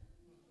pregnant?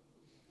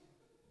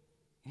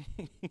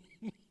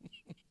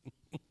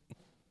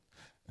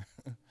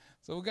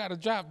 So we got to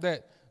drop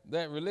that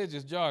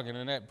religious jargon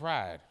and that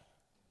pride.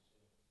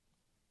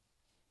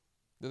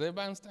 Does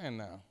everybody understand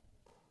now?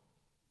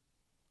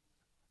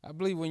 I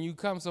believe when you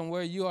come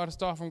somewhere, you ought to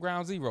start from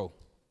ground zero.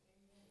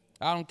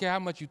 I don't care how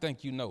much you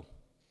think you know.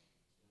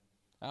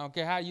 I don't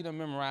care how you done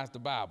memorized the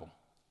Bible.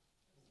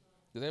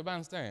 Does everybody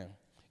understand?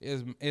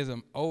 Is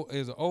an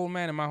old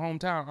man in my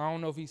hometown. I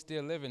don't know if he's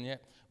still living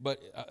yet, but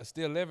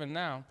still living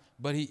now.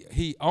 But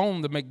he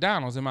owned the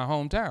McDonald's in my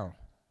hometown.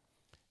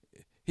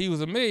 He was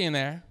a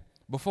millionaire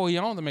before he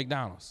owned the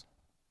McDonald's.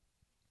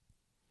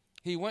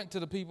 He went to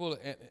the people,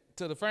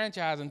 to the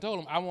franchise, and told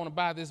them, I want to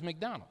buy this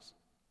McDonald's.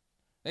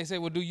 They said,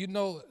 well, do you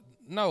know?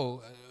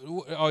 No.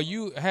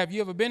 Have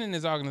you ever been in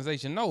this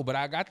organization? No, but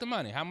I got the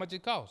money. How much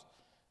it costs?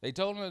 They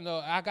told him, no,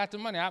 I got the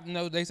money.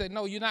 No, they said,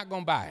 no, you're not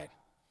going to buy it.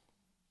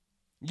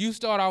 You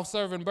start off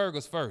serving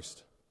burgers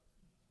first.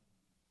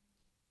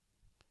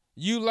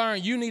 You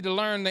need to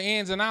learn the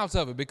ins and outs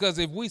of it, because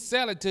if we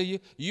sell it to you,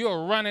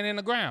 you're running in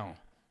the ground.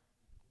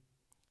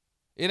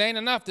 It ain't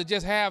enough to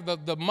just have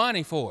the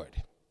money for it.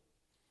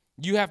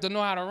 You have to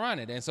know how to run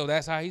it. And so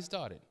that's how he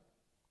started.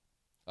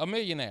 A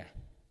millionaire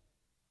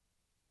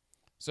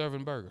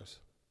serving burgers.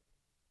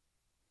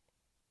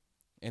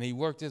 And he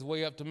worked his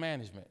way up to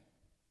management.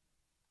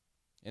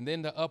 And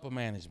then to upper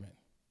management.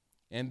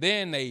 And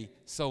then they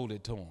sold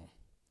it to him.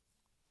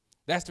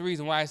 That's the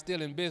reason why it's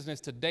still in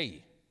business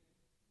today.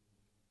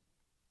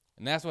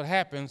 And that's what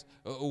happens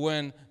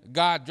when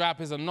God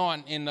drops his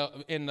anointing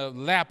in the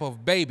lap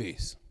of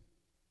babies.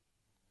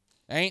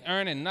 Ain't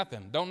earning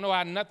nothing. Don't know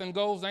how nothing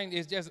goes.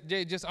 It's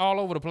just all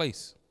over the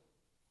place.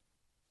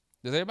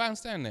 Does everybody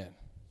understand that?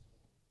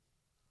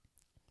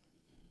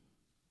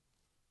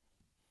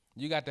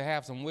 You got to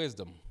have some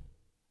wisdom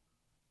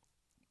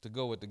to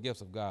go with the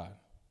gifts of God.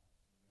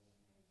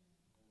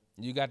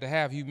 You got to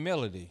have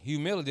humility.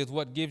 Humility is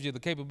what gives you the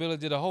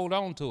capability to hold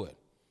on to it.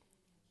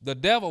 The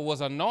devil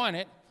was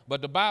anointed,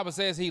 but the Bible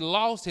says he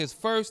lost his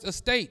first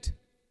estate.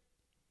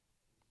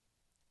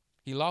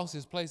 He lost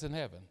his place in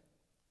heaven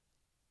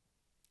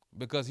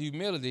because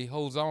humility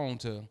holds on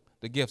to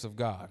the gifts of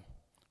God.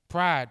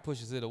 Pride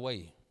pushes it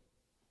away.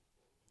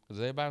 Does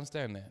everybody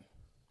understand that?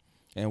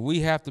 And we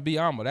have to be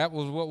humble. That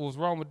was what was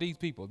wrong with these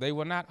people. They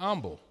were not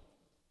humble.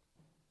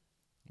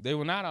 They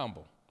were not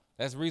humble.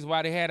 That's the reason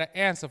why they had an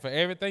answer for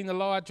everything the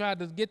Lord tried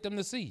to get them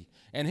to see.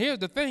 And here's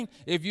the thing.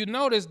 If you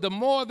notice, the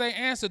more they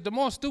answered, the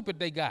more stupid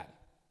they got.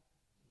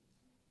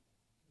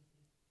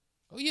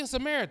 Oh, you're a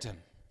Samaritan.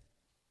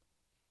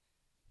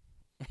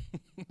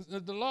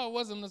 The Lord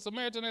wasn't a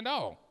Samaritan at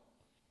all.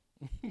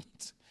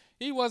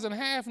 He wasn't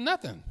half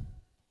nothing.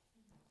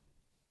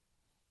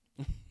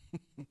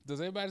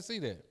 Does everybody see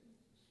that?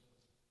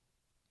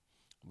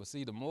 But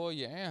see, the more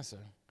you answer,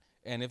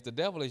 and if the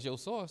devil is your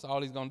source,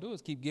 all he's going to do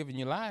is keep giving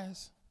you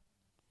lies.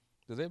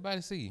 Does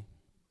everybody see?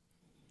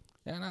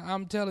 And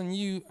I'm telling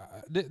you,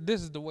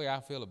 this is the way I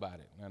feel about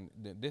it. And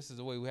this is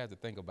the way we have to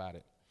think about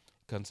it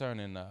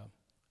concerning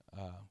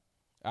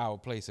our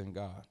place in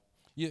God.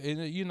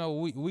 You know,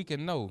 we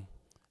can know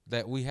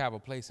that we have a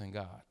place in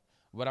God.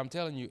 But I'm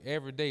telling you,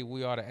 every day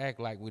we ought to act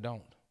like we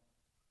don't.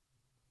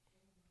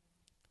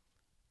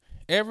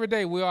 Every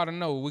day we ought to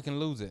know we can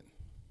lose it.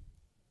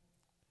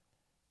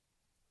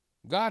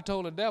 God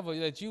told the devil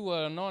that you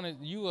were anointed,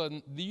 you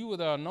were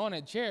the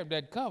anointed cherub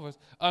that covers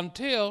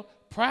until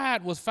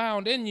pride was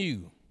found in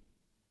you.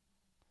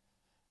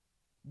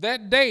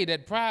 That day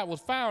that pride was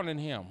found in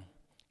him,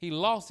 he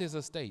lost his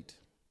estate.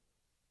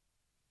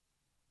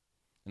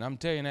 And I'm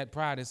telling you, that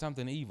pride is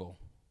something evil.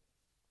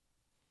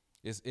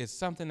 It's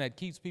something that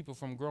keeps people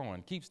from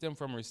growing, keeps them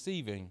from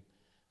receiving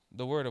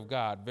the word of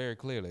God very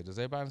clearly. Does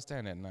everybody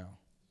understand that now?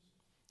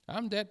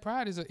 That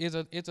pride is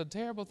a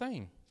terrible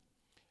thing.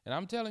 And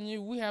I'm telling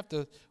you, we have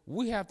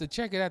to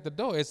check it at the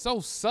door. It's so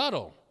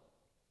subtle.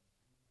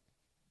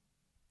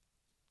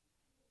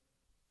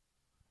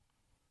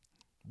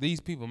 These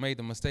people made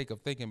the mistake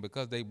of thinking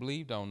because they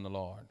believed on the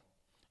Lord,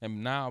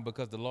 and now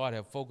because the Lord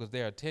have focused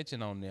their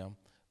attention on them,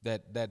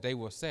 that they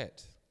were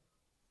set.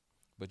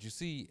 But you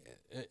see,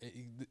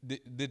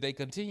 did they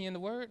continue in the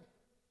word?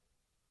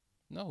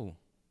 No.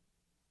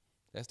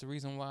 That's the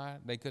reason why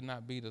they could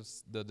not be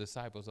the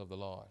disciples of the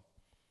Lord.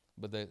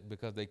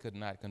 Because they could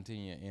not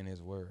continue in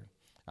his word.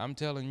 I'm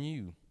telling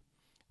you,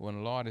 when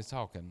the Lord is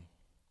talking,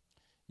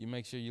 you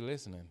make sure you're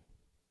listening.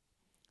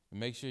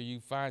 Make sure you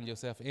find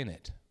yourself in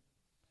it.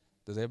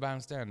 Does everybody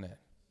understand that?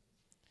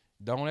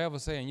 Don't ever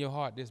say in your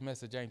heart, this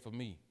message ain't for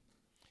me.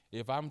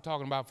 If I'm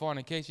talking about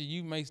fornication,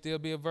 you may still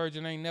be a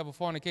virgin, ain't never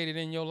fornicated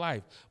in your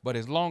life. But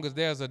as long as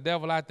there's a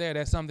devil out there,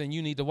 that's something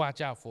you need to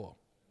watch out for.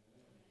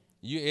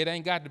 It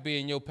ain't got to be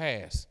in your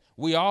past.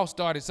 We all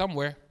started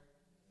somewhere.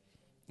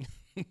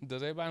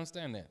 Does everybody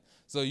understand that?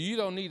 So you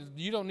don't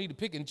need to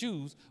pick and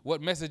choose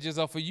what messages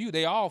are for you.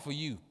 They all for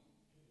you.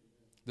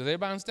 Does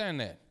everybody understand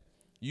that?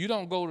 You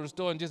don't go to the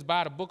store and just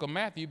buy the book of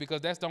Matthew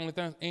because that's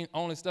the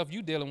only stuff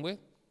you dealing with.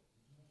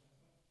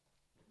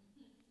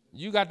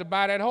 You got to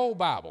buy that whole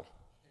Bible.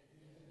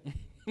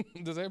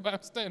 Does everybody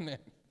understand that?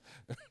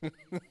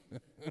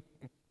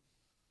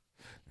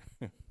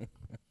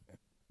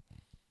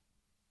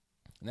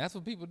 And that's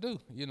what people do.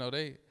 You know,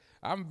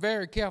 I'm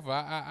very careful.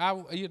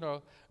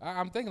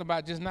 I'm thinking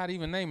about just not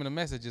even naming the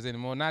messages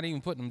anymore, not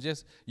even putting them,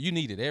 just, you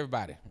need it,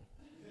 everybody.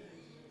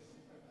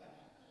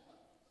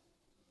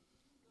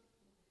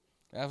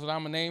 That's what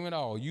I'm going to name it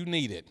all. You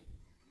need it.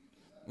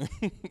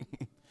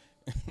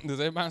 Does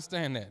everybody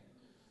understand that?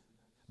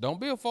 Don't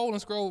be a fool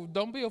and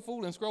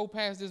scroll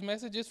past this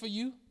message just for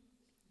you.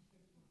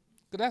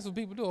 Because that's what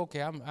people do.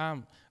 Okay,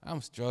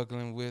 I'm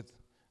struggling with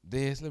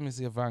this. Let me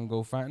see if I can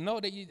go find. No,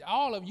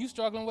 all of you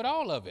struggling with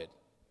all of it.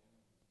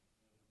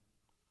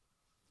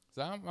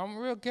 So I'm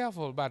real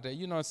careful about that.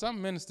 You know,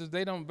 some ministers,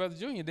 Brother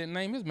Junior didn't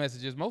name his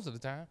messages most of the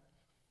time.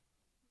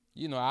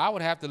 You know, I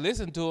would have to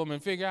listen to him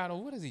and figure out,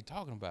 what is he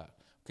talking about?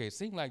 Okay, it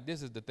seemed like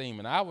this is the theme,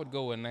 and I would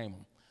go and name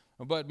them.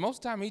 But most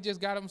of the time, he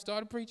just got them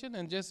started preaching,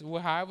 and just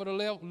however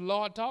the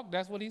Lord talked,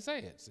 that's what he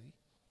said, see?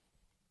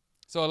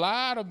 So a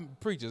lot of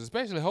preachers,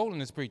 especially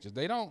holiness preachers,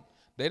 they don't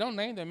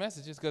name their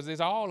messages because it's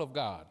all of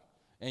God,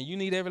 and you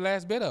need every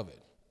last bit of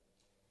it.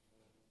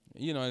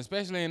 You know,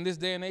 especially in this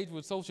day and age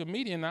with social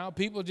media now,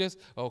 people just,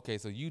 okay,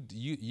 so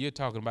you're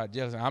talking about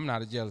jealousy. I'm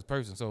not a jealous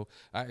person, so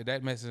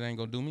that message ain't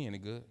going to do me any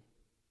good.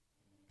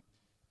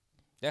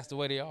 That's the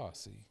way they are,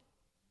 see.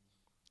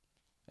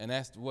 And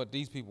that's what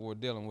these people were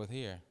dealing with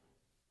here.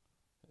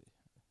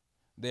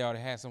 They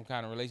already had some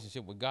kind of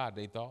relationship with God,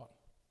 they thought.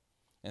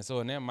 And so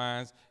in their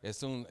minds, as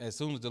soon as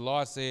the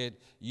Lord said,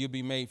 you'll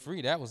be made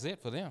free, that was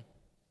it for them.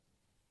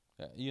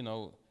 You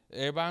know,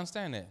 everybody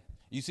understand that?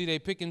 You see, they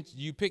picked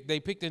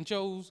and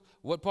chose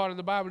what part of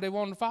the Bible they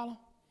wanted to follow.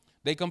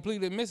 They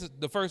completely missed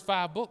the first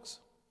 5 books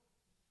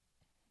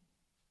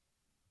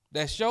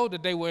that showed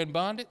that they were in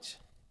bondage.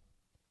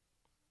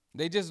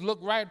 They just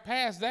looked right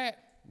past that.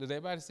 Does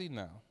everybody see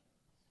now?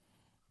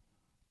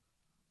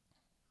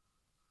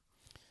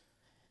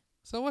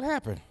 So what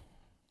happened?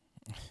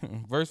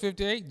 Verse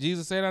 58,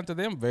 Jesus said unto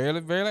them,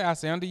 verily, verily, I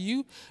say unto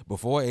you,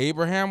 before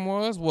Abraham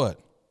was what?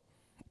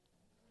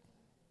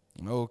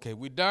 Okay,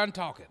 we done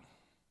talking.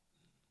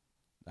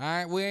 All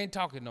right, we ain't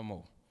talking no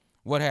more.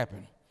 What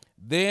happened?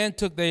 Then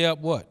took they up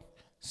what?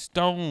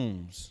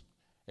 Stones.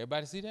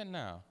 Everybody see that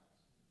now?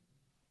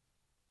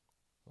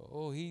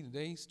 Oh,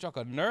 they struck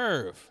a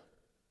nerve.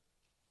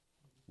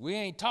 We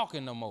ain't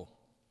talking no more.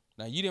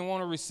 Now, you didn't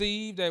want to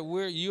receive that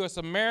you're a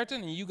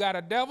Samaritan and you got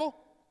a devil?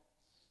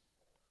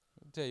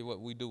 I'll tell you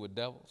what we do with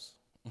devils.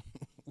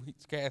 We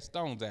cast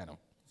stones at them.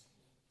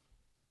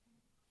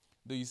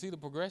 Do you see the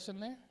progression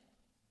there?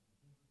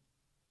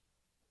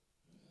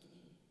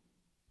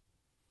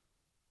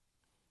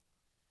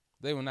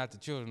 They were not the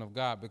children of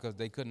God because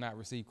they could not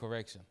receive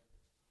correction.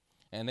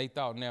 And they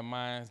thought in their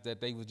minds that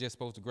they were just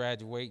supposed to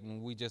graduate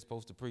and we just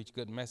supposed to preach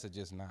good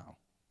messages now.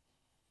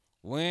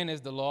 When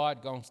is the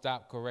Lord going to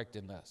stop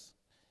correcting us?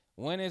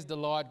 When is the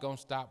Lord going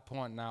to stop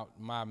pointing out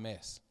my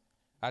mess?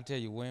 I tell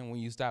you when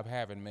you stop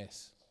having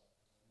mess.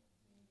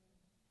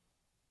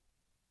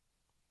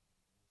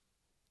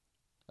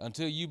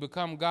 Until you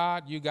become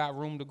God, you got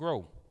room to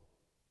grow.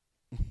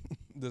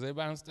 Does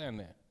everybody understand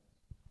that?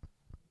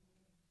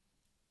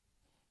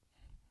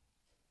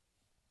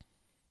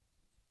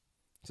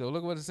 So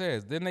look what it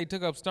says. Then they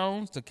took up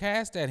stones to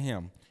cast at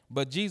him.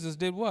 But Jesus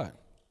did what?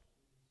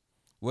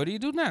 What do you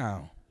do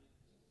now?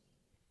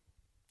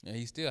 And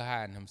he's still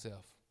hiding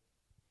himself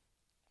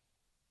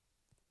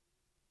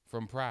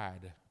from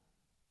pride.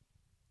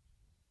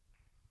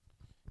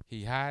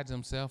 He hides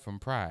himself from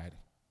pride.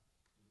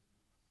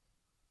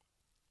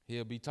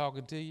 He'll be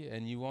talking to you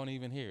and you won't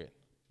even hear it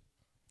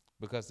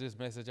because this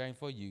message ain't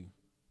for you.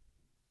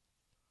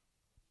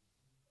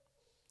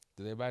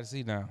 Did everybody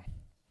see now?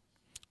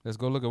 Let's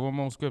go look at one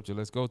more scripture.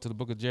 Let's go to the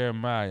book of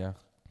Jeremiah,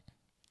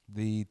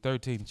 the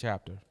 13th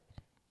chapter.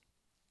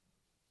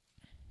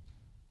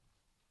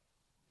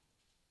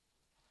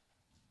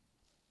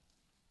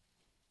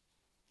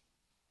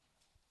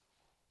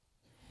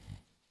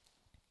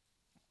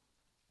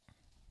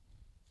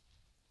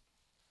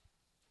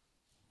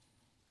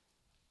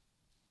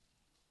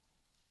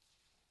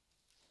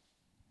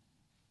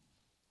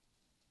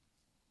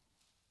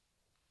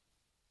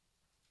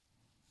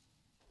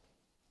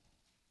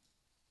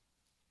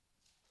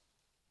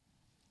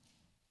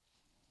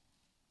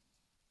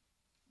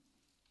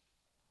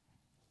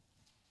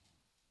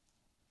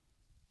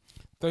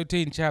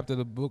 Thirteenth chapter of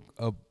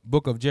the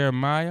book of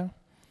Jeremiah.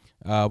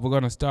 We're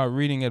going to start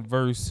reading at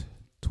verse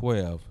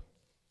 12.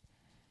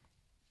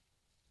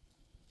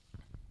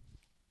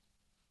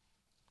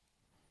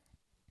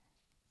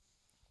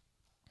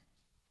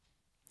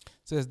 It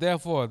says,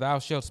 therefore thou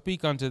shalt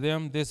speak unto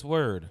them this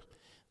word.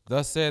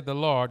 Thus said the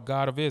Lord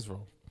God of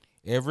Israel,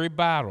 every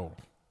bottle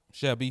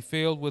shall be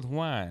filled with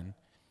wine,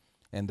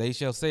 and they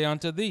shall say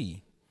unto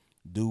thee,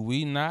 Do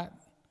we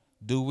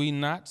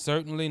not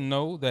certainly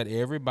know that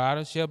every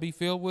bottle shall be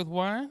filled with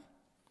wine?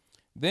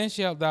 Then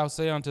shalt thou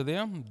say unto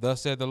them,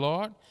 Thus said the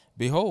Lord,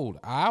 Behold,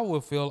 I will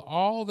fill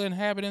all the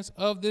inhabitants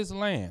of this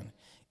land,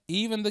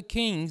 even the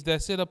kings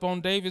that sit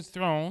upon David's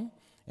throne,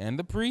 and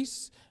the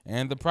priests,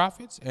 and the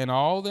prophets, and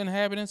all the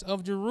inhabitants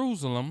of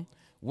Jerusalem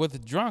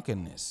with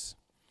drunkenness.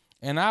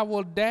 And I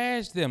will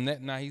dash them.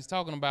 Now he's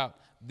talking about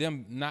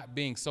them not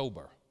being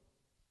sober.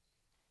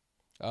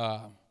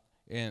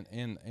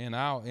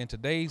 In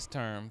today's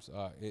terms,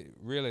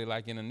 really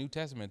like in the New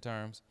Testament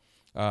terms,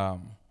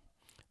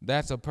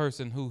 that's a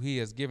person who he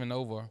has given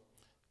over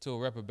to a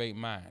reprobate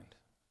mind,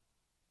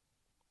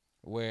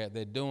 where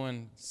they're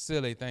doing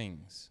silly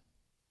things,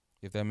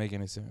 if that make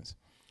any sense.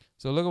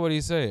 So look at what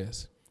he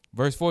says.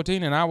 Verse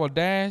 14, and I will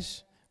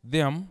dash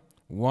them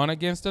one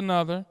against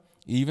another,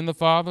 even the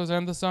fathers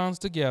and the sons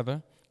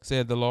together,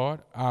 said the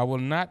Lord. I will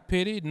not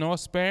pity, nor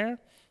spare,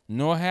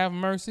 nor have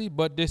mercy,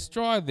 but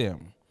destroy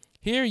them.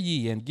 Hear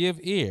ye and give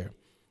ear.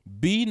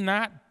 Be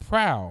not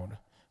proud,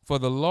 for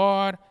the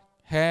Lord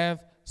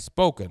hath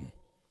spoken.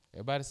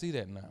 Everybody see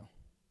that now.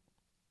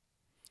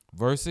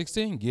 Verse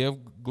 16,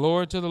 give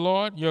glory to the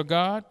Lord your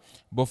God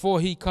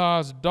before he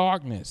cause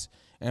darkness,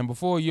 and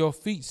before your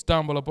feet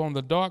stumble upon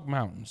the dark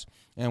mountains.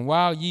 And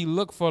while ye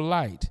look for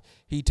light,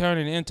 he turn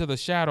it into the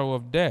shadow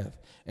of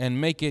death, and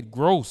make it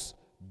gross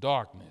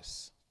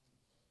darkness.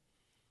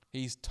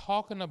 He's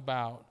talking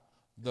about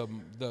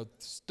the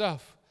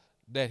stuff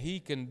that he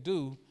can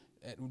do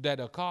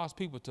that'll cause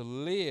people to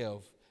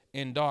live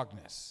in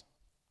darkness.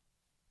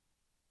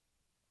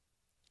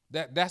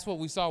 That's what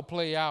we saw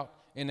play out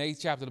in the 8th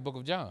chapter of the book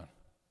of John.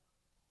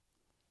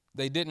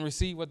 They didn't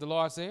receive what the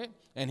Lord said,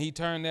 and he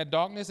turned their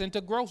darkness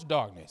into gross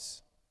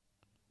darkness.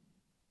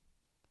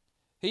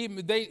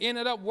 They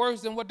ended up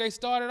worse than what they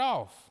started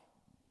off,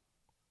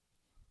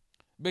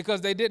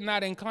 because they did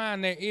not incline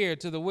their ear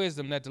to the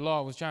wisdom that the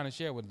Lord was trying to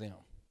share with them.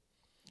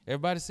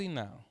 Everybody see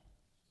now?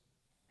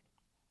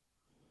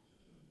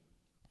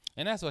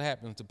 And that's what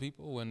happens to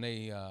people when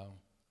they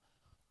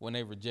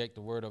reject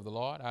the word of the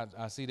Lord.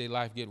 I see their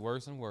life get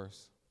worse and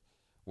worse.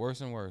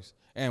 Worse and worse.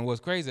 And what's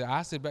crazy,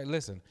 I sit back,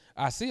 listen,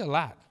 I see a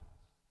lot.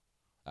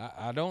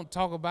 I don't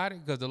talk about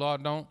it because the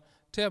Lord don't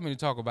tell me to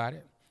talk about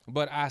it.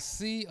 But I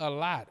see a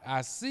lot.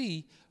 I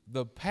see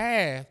the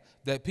path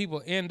that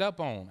people end up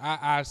on.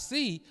 I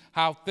see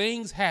how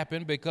things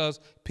happen because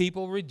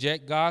people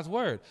reject God's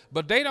word.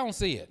 But they don't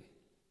see it.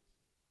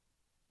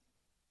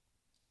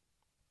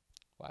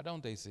 Why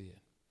don't they see it?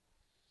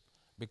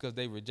 Because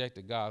they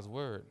rejected God's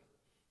word,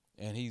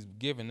 and he's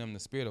given them the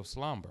spirit of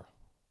slumber.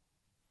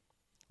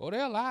 Well,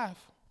 they're alive.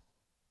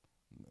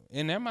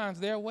 In their minds,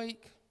 they're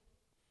awake.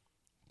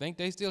 Think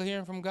they still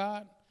hearing from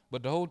God,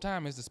 but the whole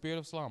time it's the spirit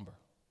of slumber.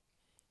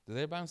 Does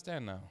everybody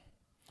understand now?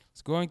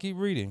 Let's go and keep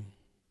reading.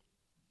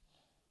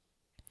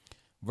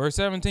 Verse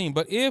 17,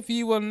 but if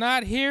you will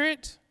not hear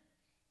it,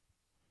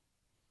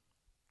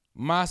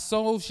 my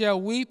soul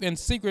shall weep in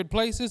secret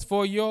places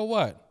for your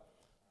what?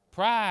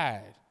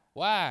 Pride.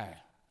 Why?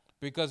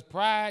 Because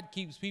pride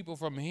keeps people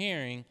from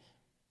hearing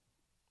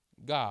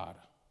God.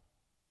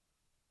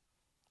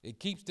 It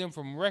keeps them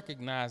from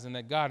recognizing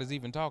that God is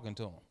even talking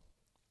to them.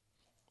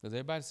 Does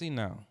everybody see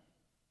now?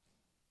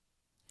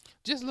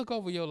 Just look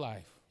over your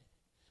life.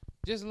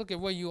 Just look at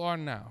where you are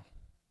now.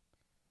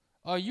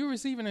 Are you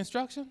receiving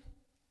instruction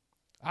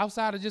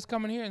outside of just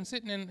coming here and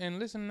sitting and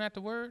listening at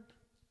the word?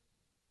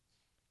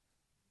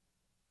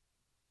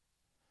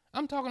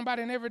 I'm talking about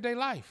in everyday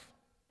life.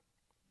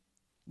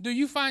 Do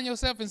you find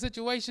yourself in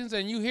situations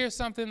and you hear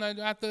something like,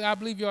 I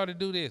believe you ought to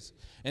do this,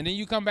 and then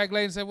you come back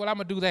later and say, well, I'm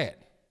going to do that?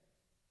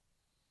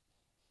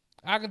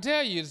 I can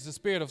tell you it's the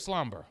spirit of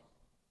slumber.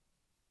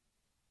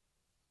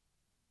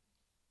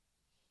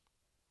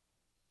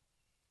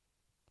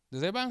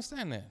 Does everybody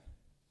understand that?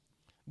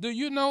 Do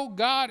you know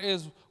God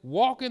is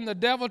walking the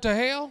devil to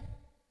hell?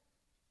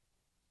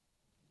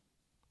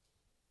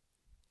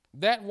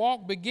 That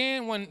walk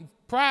began when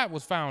pride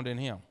was found in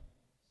him.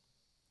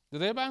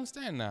 Does everybody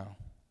understand now?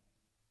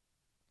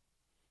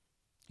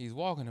 He's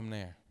walking him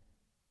there.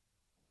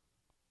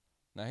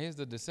 Now here's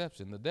the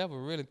deception. The devil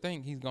really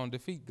thinks he's going to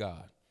defeat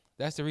God.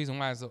 That's the reason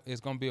why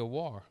it's going to be a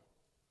war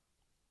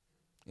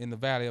in the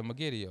valley of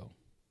Megiddo.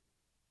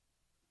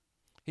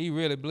 He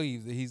really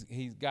believes that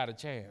he's got a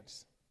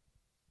chance.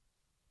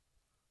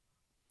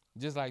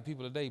 Just like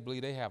people today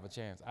believe they have a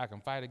chance. I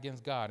can fight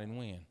against God and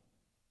win.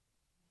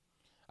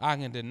 I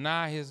can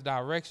deny his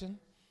direction.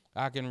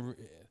 I can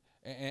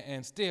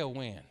and still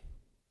win.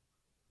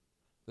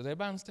 Does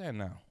everybody understand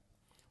now?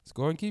 Let's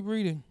go and keep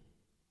reading.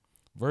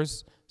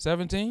 Verse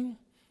 17.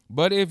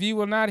 But if you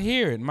will not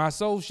hear it, my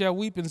soul shall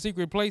weep in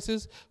secret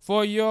places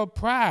for your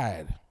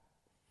pride.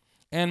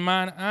 And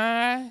mine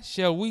eye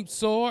shall weep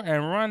sore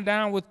and run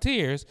down with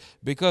tears,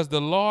 because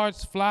the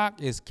Lord's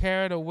flock is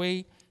carried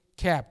away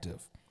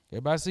captive.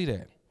 Everybody see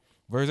that?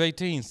 Verse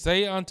 18,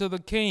 say unto the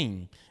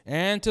king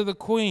and to the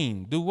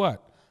queen, do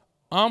what?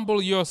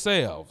 Humble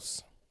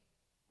yourselves.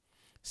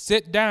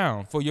 Sit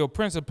down, for your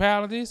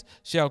principalities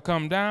shall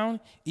come down,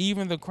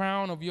 even the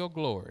crown of your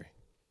glory.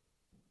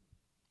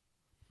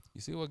 You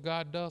see what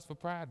God does for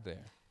pride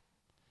there?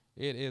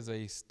 It is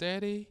a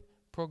steady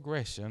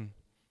progression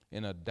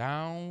in a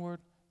downward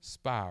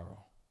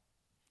spiral.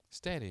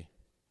 Steady.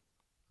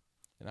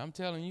 And I'm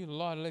telling you, the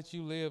Lord will let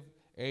you live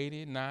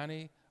 80,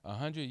 90,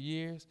 100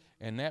 years,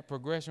 and that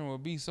progression will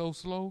be so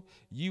slow,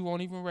 you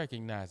won't even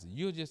recognize it.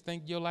 You'll just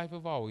think your life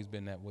have always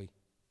been that way.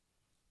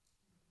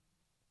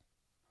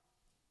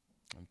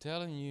 I'm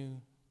telling you,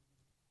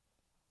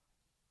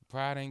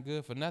 pride ain't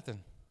good for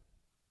nothing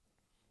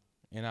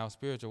in our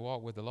spiritual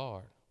walk with the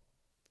Lord.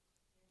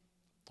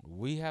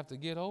 We have to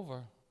get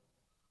over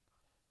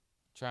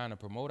trying to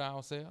promote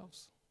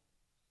ourselves,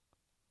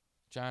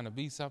 trying to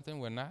be something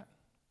we're not.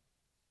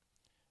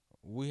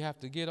 We have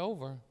to get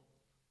over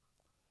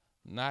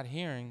not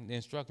hearing the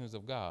instructions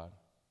of God.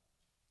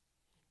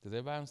 Does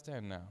everybody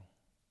understand now?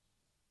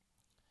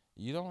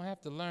 You don't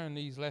have to learn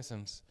these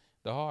lessons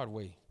the hard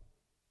way.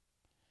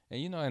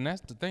 And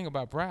that's the thing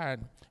about pride.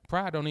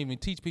 Pride don't even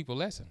teach people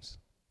lessons.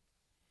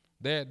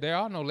 There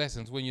are no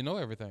lessons when you know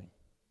everything.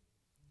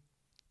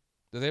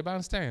 Does everybody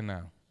understand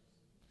now?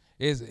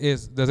 Is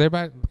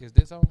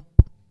this on?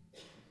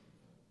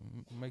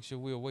 Make sure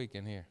we're awake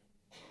in here.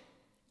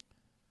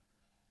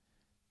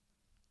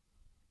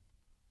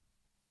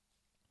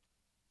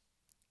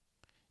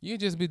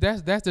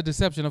 That's the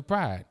deception of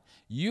pride.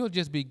 You'll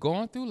just be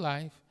going through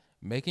life,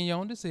 making your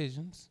own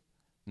decisions,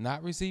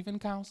 not receiving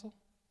counsel,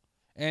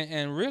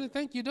 and really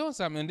think you're doing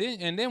something.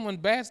 And then when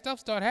bad stuff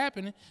start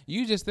happening,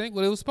 you just think,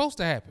 well, it was supposed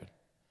to happen.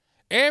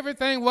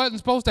 Everything wasn't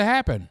supposed to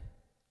happen.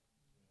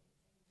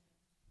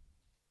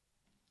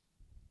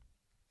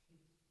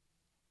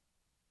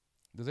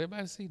 Does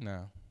everybody see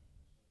now?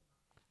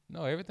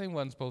 No, everything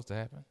wasn't supposed to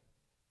happen.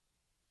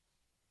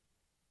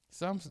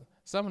 Some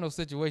of those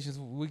situations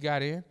we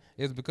got in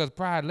is because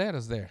pride led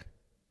us there.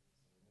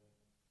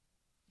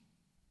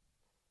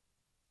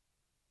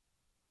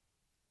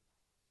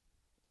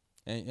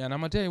 And I'm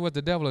going to tell you what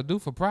the devil will do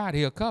for pride.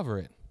 He'll cover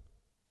it.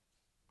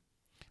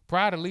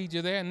 Pride will lead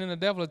you there, and then the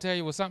devil will tell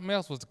you, well, something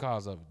else was the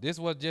cause of it. This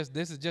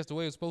is just the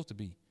way it's supposed to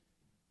be.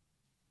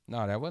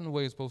 No, that wasn't the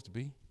way it's supposed to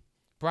be.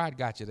 Pride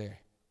got you there.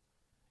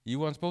 You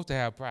weren't supposed to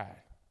have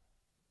pride.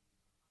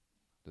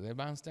 Does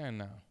everybody understand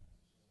now?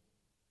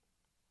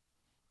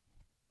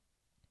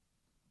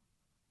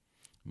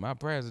 My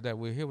prayers is that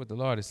we'll hear what the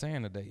Lord is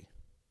saying today.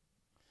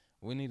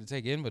 We need to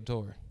take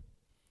inventory.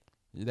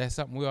 That's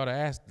something we ought to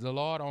ask the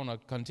Lord on a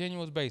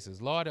continuous basis.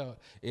 Lord,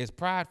 is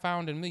pride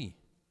found in me?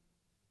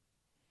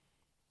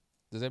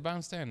 Does everybody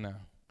understand now?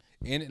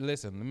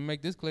 Listen, let me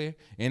make this clear.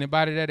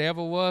 Anybody that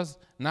ever was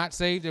not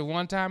saved at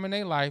one time in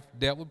their life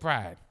dealt with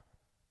pride.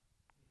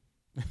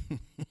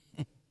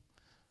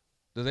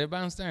 Does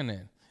everybody understand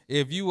that?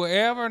 If you were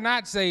ever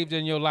not saved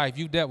in your life,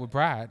 you dealt with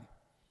pride.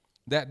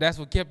 That's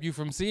what kept you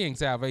from seeing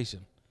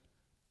salvation.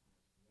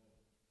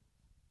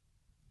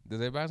 Does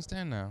everybody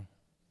understand now?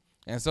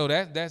 And so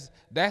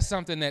that's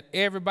something that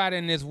everybody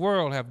in this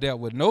world have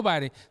dealt with.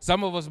 Nobody,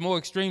 some of us more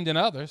extreme than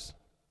others,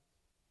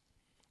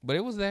 but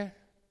it was there.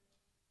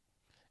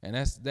 And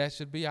that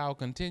should be our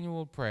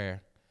continual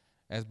prayer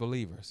as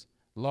believers.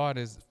 Lord,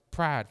 is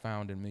pride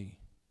found in me?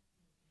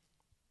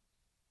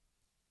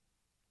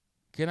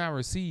 Can I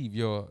receive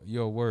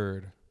your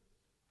word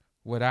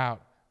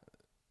without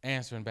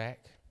answering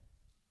back?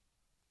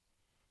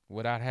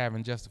 Without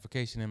having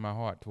justification in my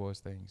heart towards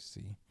things,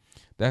 see?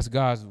 That's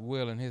God's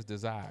will and his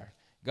desire.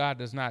 God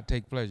does not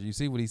take pleasure. You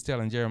see what he's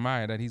telling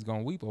Jeremiah, that he's going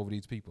to weep over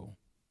these people.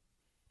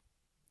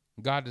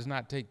 God does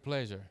not take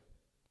pleasure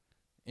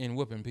in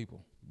whipping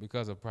people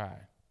because of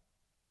pride.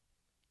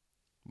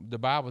 The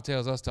Bible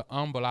tells us to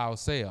humble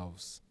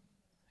ourselves.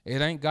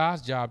 It ain't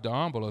God's job to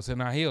humble us, and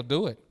now he'll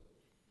do it.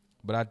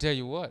 But I tell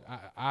you what,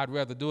 I'd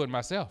rather do it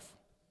myself.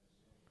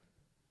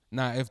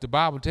 Now, if the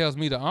Bible tells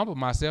me to humble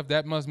myself,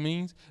 that must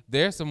mean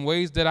there's some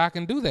ways that I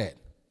can do that.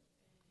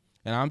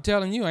 And I'm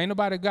telling you, ain't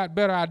nobody got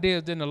better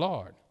ideas than the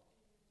Lord.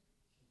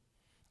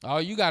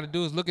 All you got to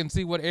do is look and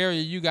see what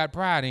area you got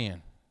pride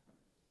in.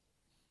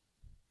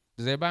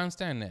 Does everybody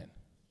understand that?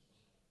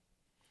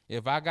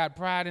 If I got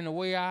pride in the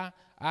way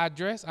I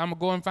dress, I'm going to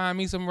go and find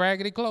me some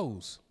raggedy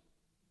clothes.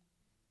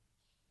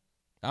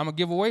 I'm going to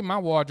give away my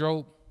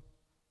wardrobe.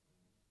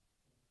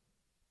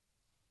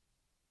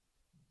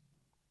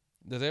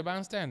 Does everybody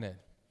understand that?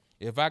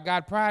 If I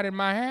got pride in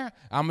my hair,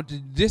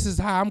 this is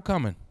how I'm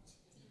coming.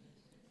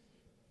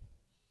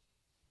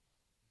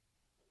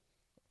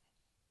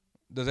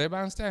 Does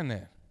everybody understand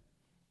that?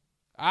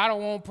 I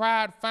don't want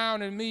pride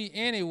found in me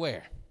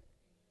anywhere.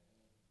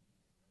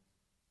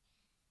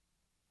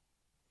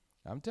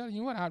 I'm telling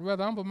you what, I'd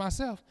rather humble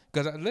myself.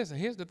 Because, listen,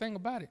 here's the thing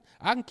about it.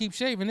 I can keep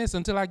shaving this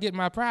until I get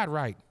my pride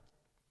right.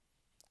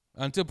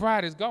 Until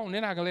pride is gone,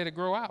 then I can let it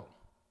grow out.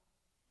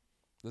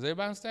 Does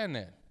everybody understand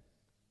that?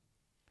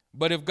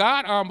 But if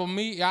God humble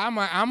me, I'm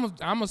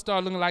going to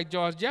start looking like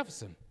George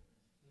Jefferson.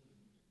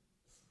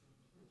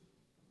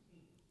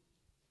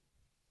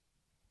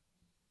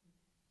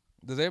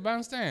 Does everybody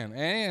understand?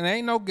 And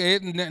ain't no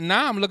good.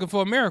 Now I'm looking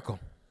for a miracle.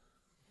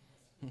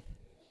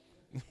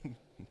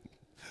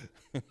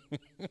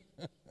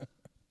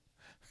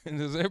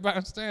 Does everybody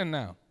understand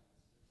now?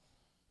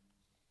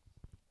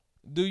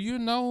 Do you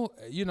know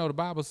the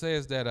Bible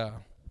says that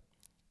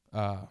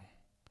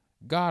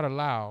God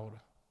allowed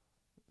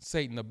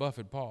Satan to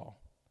buffet Paul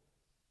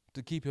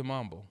to keep him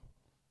humble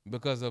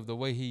because of the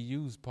way he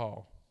used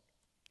Paul.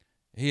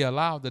 He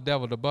allowed the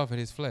devil to buffet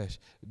his flesh.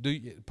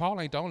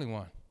 Paul ain't the only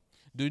one.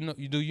 Do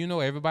you know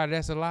everybody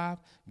that's alive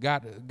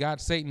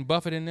got Satan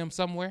buffeting them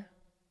somewhere?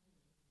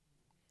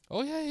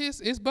 Oh yeah,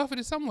 it's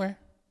buffeted somewhere.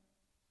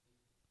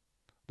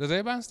 Does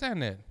everybody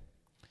understand that?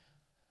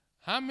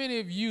 How many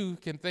of you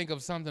can think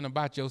of something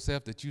about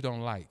yourself that you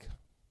don't like?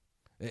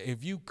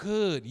 If you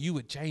could, you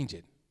would change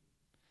it.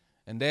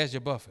 And there's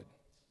your buffet.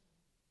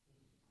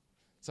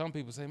 Some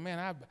people say,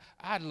 man,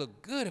 I'd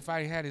look good if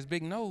I had his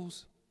big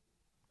nose.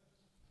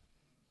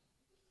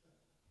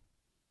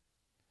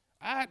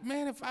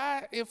 If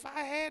I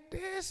had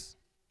this,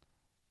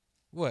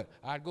 what?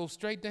 I'd go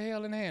straight to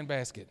hell in a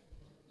handbasket.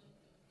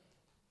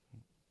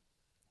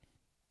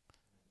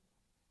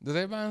 Does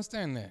everybody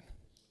understand that?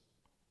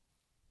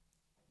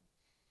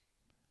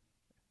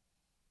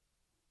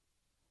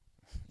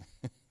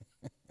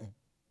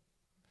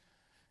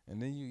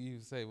 And then you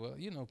say, well,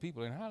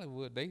 people in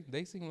Hollywood,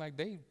 they seem like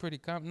they pretty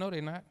confident. No,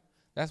 they're not.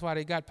 That's why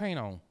they got paint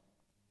on.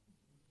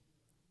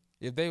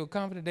 If they were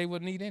confident, they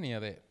wouldn't need any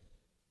of that.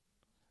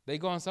 They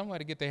going somewhere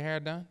to get their hair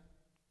done.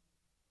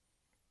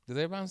 Does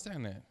everybody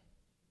understand that?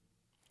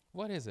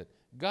 What is it?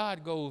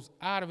 God goes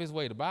out of his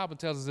way. The Bible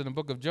tells us in the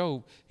book of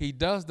Job, he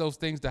does those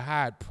things to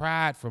hide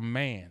pride from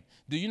man.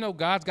 Do you know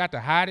God's got to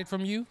hide it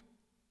from you?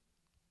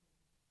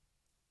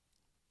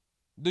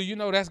 Do you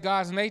know that's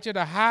God's nature,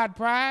 to hide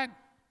pride?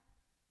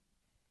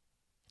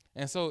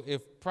 And so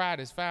if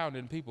pride is found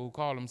in people who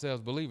call themselves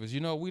believers,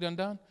 you know what we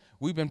done?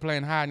 We've been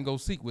playing hide and go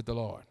seek with the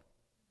Lord.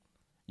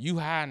 You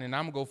hiding and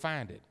I'm going to go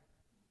find it.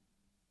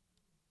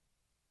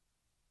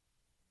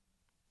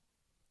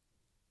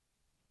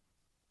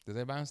 Does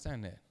everybody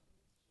understand that?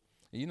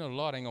 You know the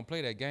Lord ain't going to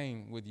play that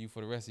game with you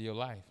for the rest of your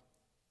life.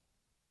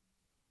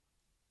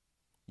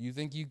 You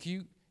think you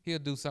cute? He'll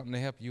do something to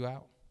help you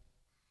out.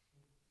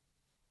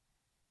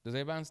 Does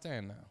everybody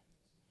understand now?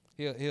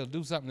 He'll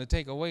do something to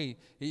take away.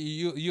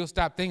 You'll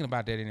stop thinking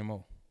about that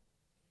anymore.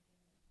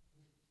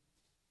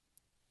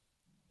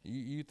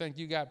 You think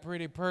you got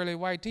pretty pearly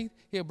white teeth?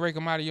 He'll break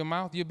them out of your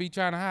mouth. You'll be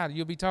trying to hide it.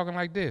 You'll be talking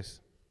like this.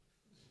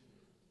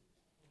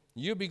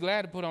 You'll be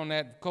glad to put on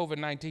that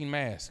COVID-19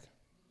 mask.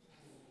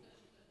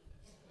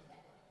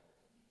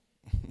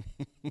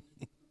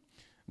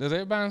 Does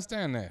everybody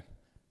understand that?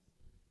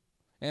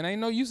 And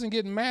ain't no use in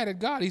getting mad at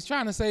God. He's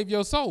trying to save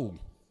your soul.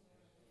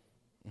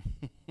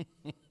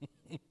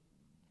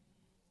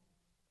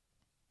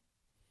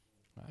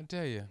 I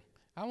tell you,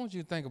 I want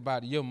you to think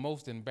about your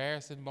most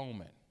embarrassing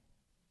moment.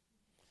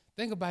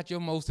 Think about your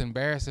most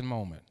embarrassing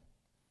moment.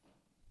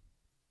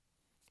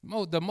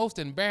 The most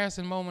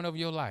embarrassing moment of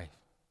your life.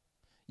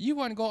 You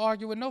wasn't going to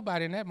argue with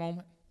nobody in that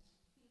moment.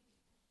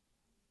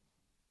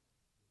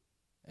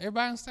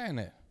 Everybody understand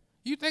that?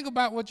 You think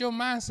about what your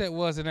mindset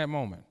was in that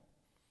moment.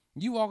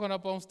 You walking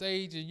up on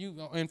stage and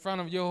you in front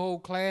of your whole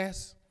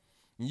class,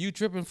 and you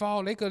trip and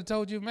fall. They could have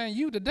told you, man,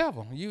 you the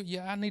devil.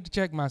 I need to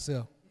check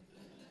myself.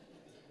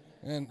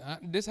 And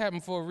this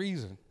happened for a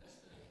reason.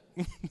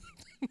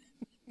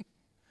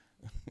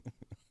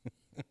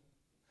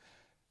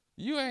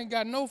 You ain't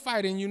got no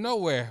fight in you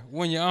nowhere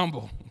when you're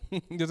humble.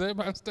 Does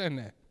everybody understand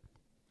that?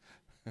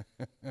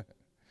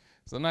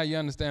 So now you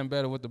understand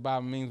better what the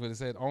Bible means when it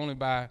said only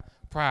by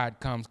pride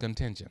comes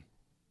contention.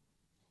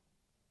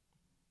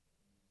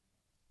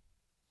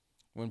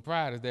 When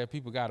pride is there,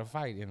 people got to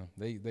fight in them.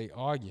 They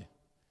argue.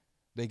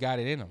 They got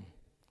it in them.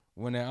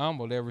 When they're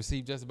humble, they'll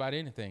receive just about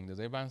anything. Does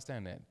everybody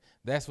understand that?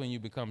 That's when you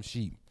become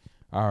sheep.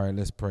 All right,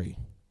 let's pray.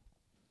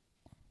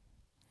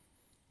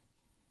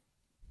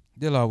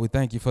 Dear Lord, we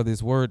thank you for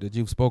this word that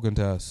you've spoken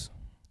to us.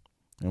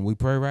 And we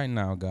pray right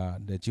now,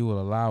 God, that you will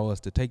allow us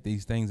to take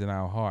these things in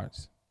our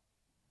hearts.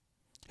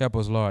 Help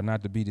us, Lord,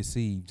 not to be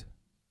deceived.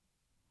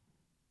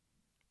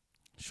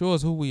 Show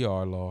us who we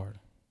are, Lord.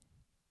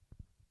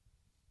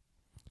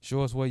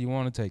 Show us where you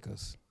want to take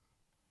us.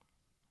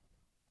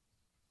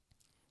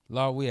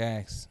 Lord, we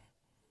ask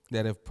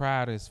that if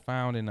pride is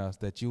found in us,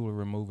 that you will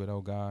remove it,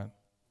 oh God.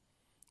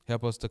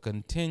 Help us to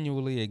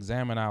continually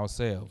examine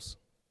ourselves.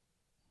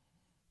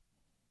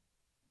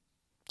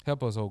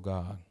 Help us, oh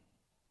God.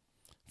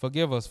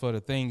 Forgive us for the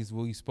things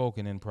we've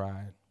spoken in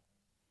pride.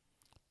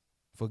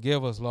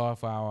 Forgive us, Lord,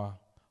 for our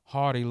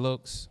haughty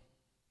looks.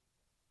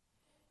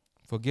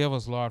 Forgive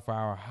us, Lord, for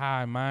our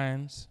high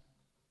minds.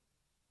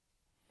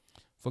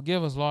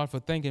 Forgive us, Lord, for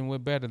thinking we're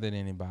better than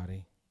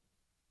anybody.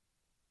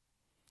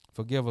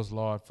 Forgive us,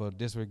 Lord, for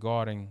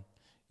disregarding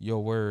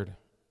your word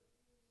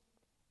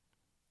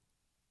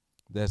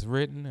that's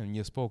written and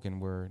your spoken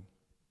word.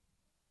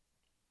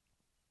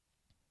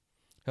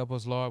 Help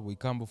us, Lord, we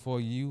come before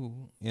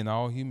you in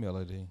all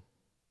humility,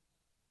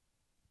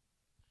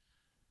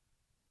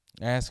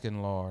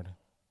 asking, Lord,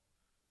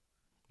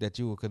 that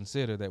you will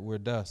consider that we're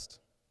dust.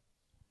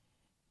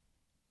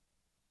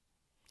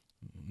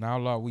 Now,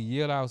 Lord, we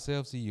yield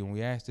ourselves to you, and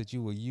we ask that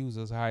you will use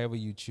us however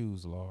you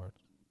choose, Lord.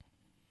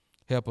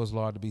 Help us,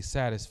 Lord, to be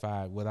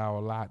satisfied with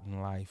our lot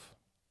in life.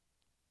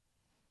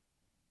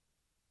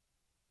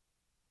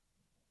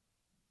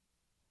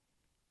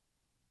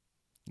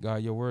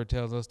 God, your word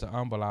tells us to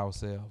humble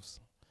ourselves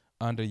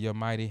under your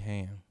mighty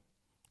hand,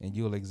 and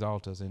you'll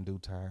exalt us in due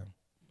time.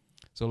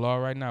 So,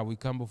 Lord, right now we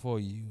come before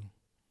you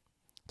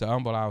to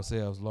humble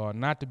ourselves, Lord,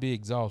 not to be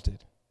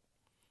exalted,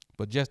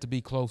 but just to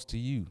be close to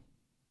you.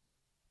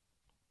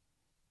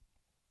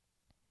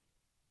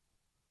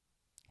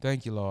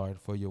 Thank you, Lord,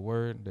 for your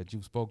word that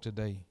you spoke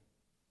today.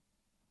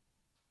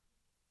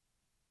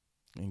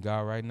 And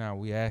God, right now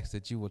we ask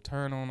that you will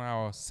turn on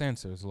our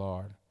sensors,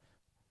 Lord,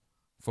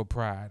 for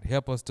pride.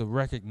 Help us to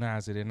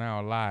recognize it in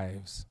our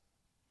lives.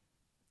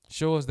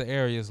 Show us the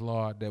areas,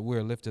 Lord, that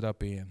we're lifted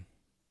up in.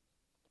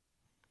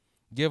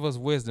 Give us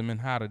wisdom in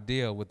how to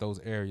deal with those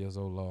areas,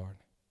 oh Lord.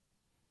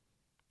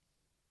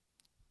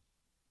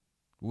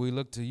 We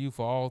look to you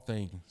for all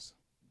things,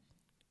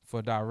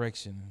 for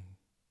direction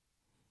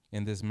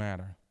in this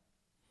matter.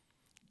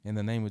 In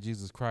the name of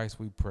Jesus Christ,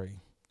 we pray.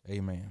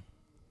 Amen.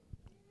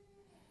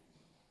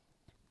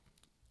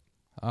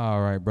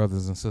 All right,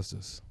 brothers and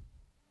sisters.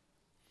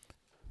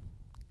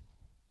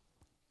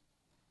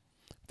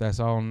 That's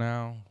all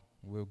now.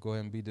 We'll go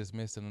ahead and be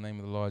dismissed in the name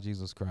of the Lord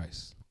Jesus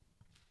Christ.